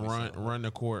Fitness and run the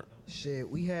court. Shit,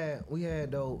 we had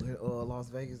though Las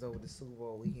Vegas though with the Super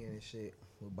Bowl weekend and shit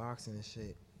with boxing and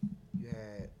shit. You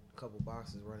had a couple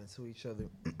boxers running to each other.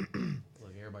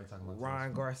 Look, everybody talking about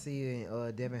Ryan Garcia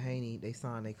and Devin Haney. They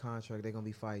signed their contract. They're gonna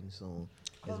be fighting soon.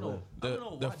 I don't know.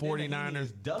 The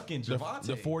 49ers ducking Javante.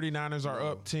 The 49ers are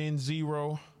up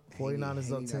 10-0.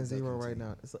 49ers up 10-0 right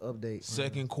now. It's an update.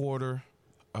 Second quarter,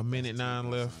 a minute 9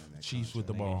 left. Chiefs with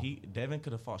the ball. Devin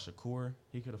could have fought Shakur.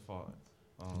 He could have fought.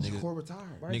 Shakur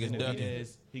retired. Niggas ducking.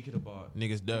 He could have bought.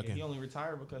 Niggas ducking. He only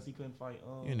retired because he couldn't fight.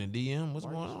 You in the DM? What's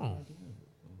going on?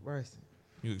 Bryson.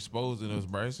 You exposing us,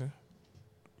 Bryson?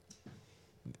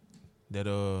 That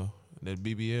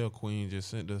BBL queen just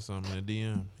sent us something in the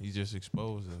DM. He just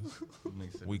exposed us.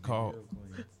 We caught.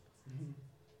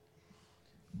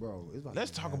 Bro,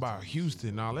 let's talk about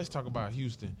Houston now. Let's talk about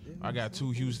Houston. I got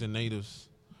 2 Houston natives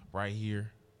right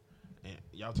here, and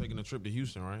y'all taking a trip to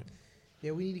Houston, right?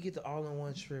 Yeah, we need to get the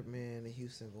all-in-one trip, man, to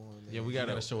Houston going. Man. Yeah, we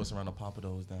gotta show us around the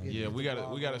Pompadours down here. Yeah, we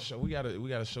gotta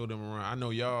show them around. I know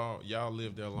y'all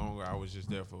lived there longer. I was just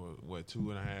there for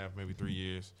 2.5, maybe 3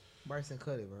 years. Bryson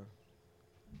cut it, bro.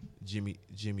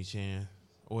 Jimmy Chan,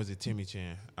 or is it Timmy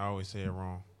Chan? I always say it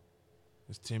wrong.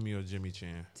 It's Timmy or Jimmy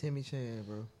Chan. Timmy Chan,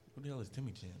 bro. Who the hell is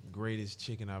Timmy Chan? Greatest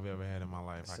chicken I've ever had in my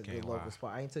life. That's I a can't good lie. local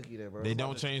spot. I ain't took you there, bro. They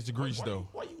don't change the grease though.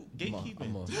 Why you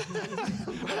gatekeeping?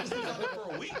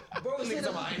 For a week, bro.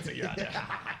 I ain't took you out there.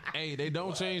 Hey, they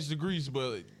don't change the grease,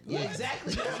 but yeah,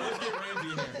 exactly. Let's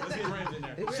get Ramsey in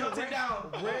there. Shut it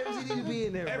down. Ramsey need to be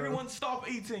in there. Bro. Everyone stop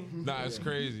eating. Nah, it's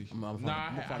crazy.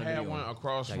 I had one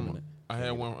across from. I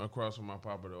had one across from my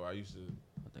papa though. I used to.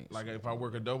 Like if I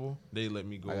work a double, they let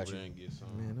me go over there and get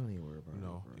some. Man, don't even worry about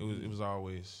it. It was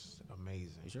always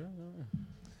amazing. You sure?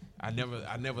 I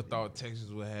never thought Texas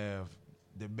would have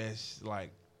the best,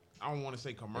 like, I don't want to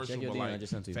say commercial, but like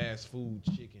fast food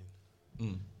chicken.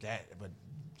 But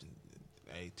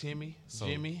hey, Jimmy.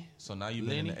 So now you've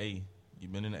been in the A.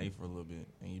 You've been in the A for a little bit,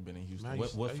 and you've been in Houston.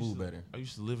 What food better? I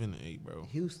used to live in the A, bro.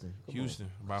 Houston,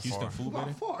 by Houston far. Food better?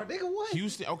 By far, nigga, what?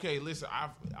 Houston. Okay, listen.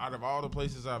 Out of all the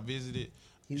places I visited,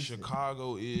 Houston.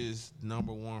 Chicago is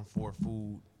number 1 for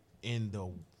food in the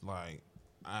I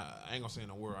ain't gonna say in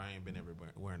the world. I ain't been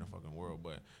everywhere in the fucking world,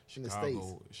 but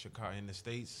Chicago in the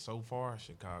States so far,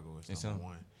 Chicago is number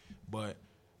 1. But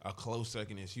a close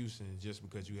second is Houston, just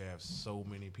because you have so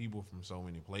many people from so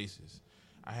many places.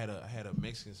 I had a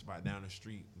Mexican spot down the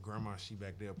street. Grandma, she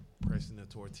back there pressing the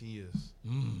tortillas.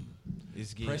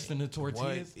 It's getting pressing the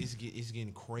tortillas. It's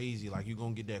getting crazy. Like you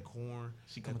gonna get that corn,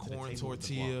 corn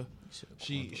tortilla.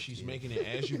 She's making it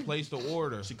as you place the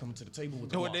order. She coming to the table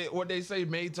with the what they say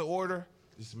made to order.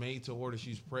 It's made to order.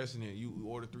 She's pressing it. You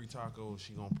order 3 tacos.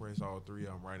 She gonna press all 3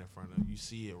 of them right in front of you. You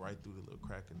see it right through the little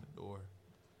crack in the door.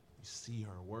 You see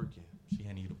her working. She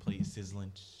handing you the plate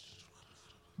sizzling.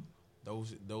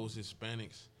 Those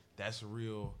Hispanics, that's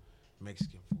real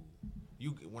Mexican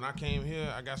food. When I came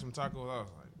here, I got some tacos. I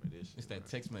was like, man, it's that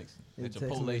Tex-Mex, that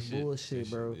Chipotle shit. Bullshit,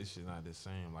 bro. This shit not the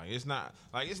same. Like it's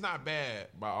not bad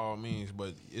by all means,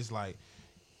 but it's like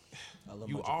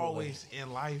you always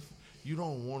in life, you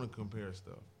don't want to compare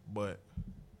stuff, but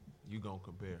you gonna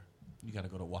compare. You gotta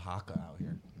go to Oaxaca out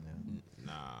here.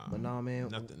 Nah, but nah, man.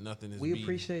 Nothing is. We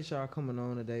appreciate y'all coming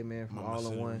on today, man. From All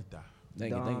in One.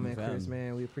 Thank you, and Chris,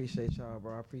 man, we appreciate y'all,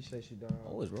 bro. I appreciate you, Dom.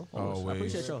 Always, bro. Always. I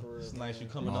appreciate y'all. It's nice you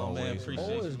coming on, man. Appreciate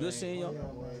you. Always good seeing y'all.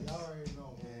 Y'all already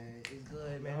know, man. It's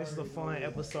good, man. This is a fun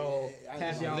episode.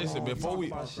 Listen,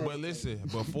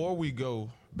 before we go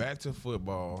back to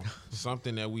football,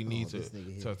 something that we need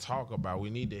to talk about. We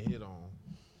need to hit on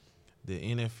the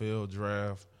NFL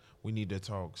draft. We need to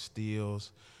talk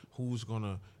steals. Who's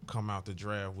gonna come out the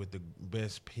draft with the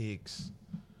best picks?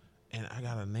 And I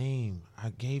got a name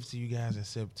I gave to you guys in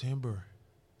September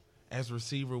as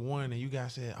receiver 1, and you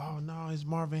guys said, "Oh no, it's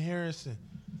Marvin Harrison."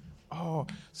 Oh,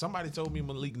 somebody told me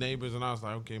Malik Neighbors, and I was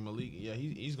like, "Okay, Malik, yeah,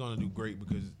 he's gonna do great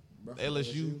because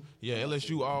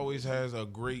LSU always has a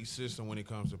great system when it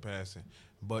comes to passing."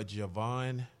 But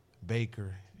Javon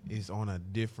Baker is on a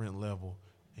different level,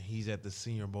 and he's at the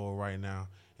Senior Bowl right now,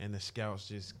 and the scouts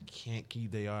just can't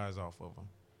keep their eyes off of him.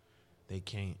 They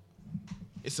can't.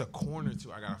 It's a corner,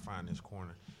 too. I got to find this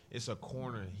corner. It's a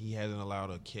corner he hasn't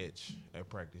allowed a catch at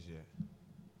practice yet.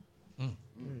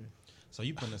 So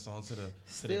you putting this on to the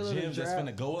gym that's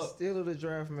finna go up. Still of the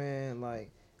draft, man. Like,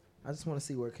 I just want to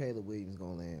see where Caleb Williams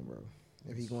going to land, bro.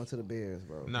 If he's going to the Bears,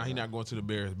 bro. Nah, he's not going to the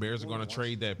Bears. Bears are going to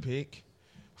trade that pick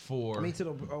for... I mean, to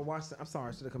the Washington. I'm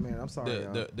sorry, to the Commander. I'm sorry,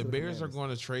 The Bears are going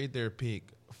to trade their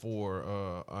pick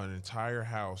for an entire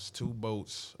house, 2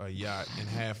 boats, a yacht, and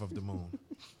half of the moon.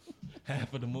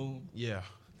 Half of the moon? Yeah.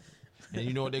 And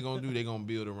you know what they're going to do? They're going to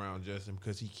build around Justin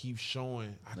because he keeps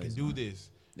showing, I can do this.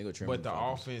 But the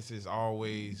offense is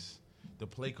always, the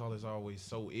play call is always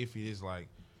so iffy. It's like,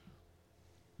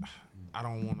 I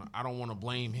don't want to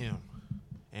blame him.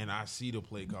 And I see the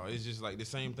play call. It's just like the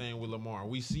same thing with Lamar.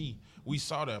 We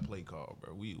saw that play call,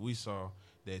 bro. We saw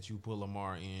that you put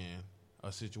Lamar in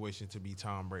a situation to be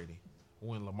Tom Brady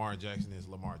when Lamar Jackson is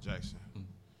Lamar Jackson.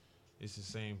 It's the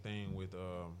same thing with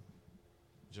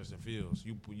Justin Fields.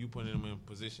 You put him in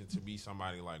position to be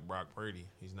somebody like Brock Purdy.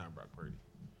 He's not Brock Purdy.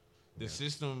 The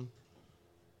system,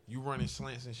 you running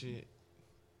slants and shit,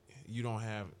 you don't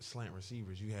have slant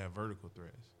receivers. You have vertical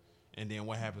threats. And then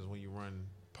what happens when you run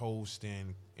post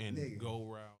and go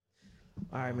route?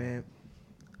 All right, man.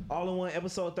 All in one,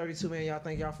 episode 32, man. Y'all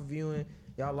thank y'all for viewing.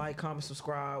 Y'all like, comment,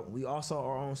 subscribe. We also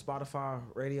are on Spotify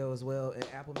radio as well, and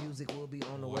Apple Music will be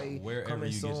on the way. Wherever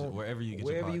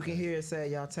you can hear it, say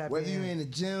y'all tap Whether you in the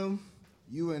gym,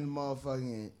 you in the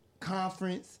motherfucking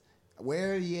conference,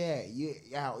 wherever you at, you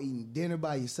out eating dinner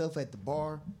by yourself at the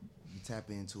bar, you tap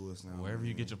into us now. Wherever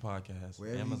you get your podcast.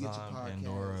 Wherever Amazon, you get your podcast.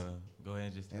 Pandora, go ahead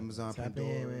and just Amazon, tap Pandora,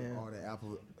 in, man. all that,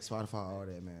 Apple, Spotify, all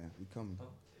that, man. We coming.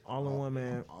 All in one,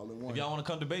 man. All in one. If y'all want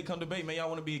to come debate, man. Y'all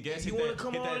want to be a guest? If you want to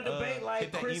come on and debate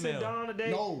like Chris and Don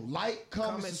today. No, like,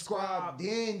 comment, subscribe,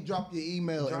 then drop your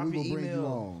email, and we will bring you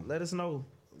on. Let us know.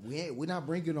 We're not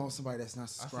bringing on somebody that's not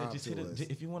subscribed to us.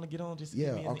 If you want to get on, just yeah,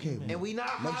 give me an okay. email. And we not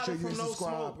hiding from no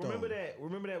smoke. Though.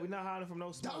 Remember that. We're not hiding from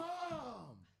no smoke. Damn.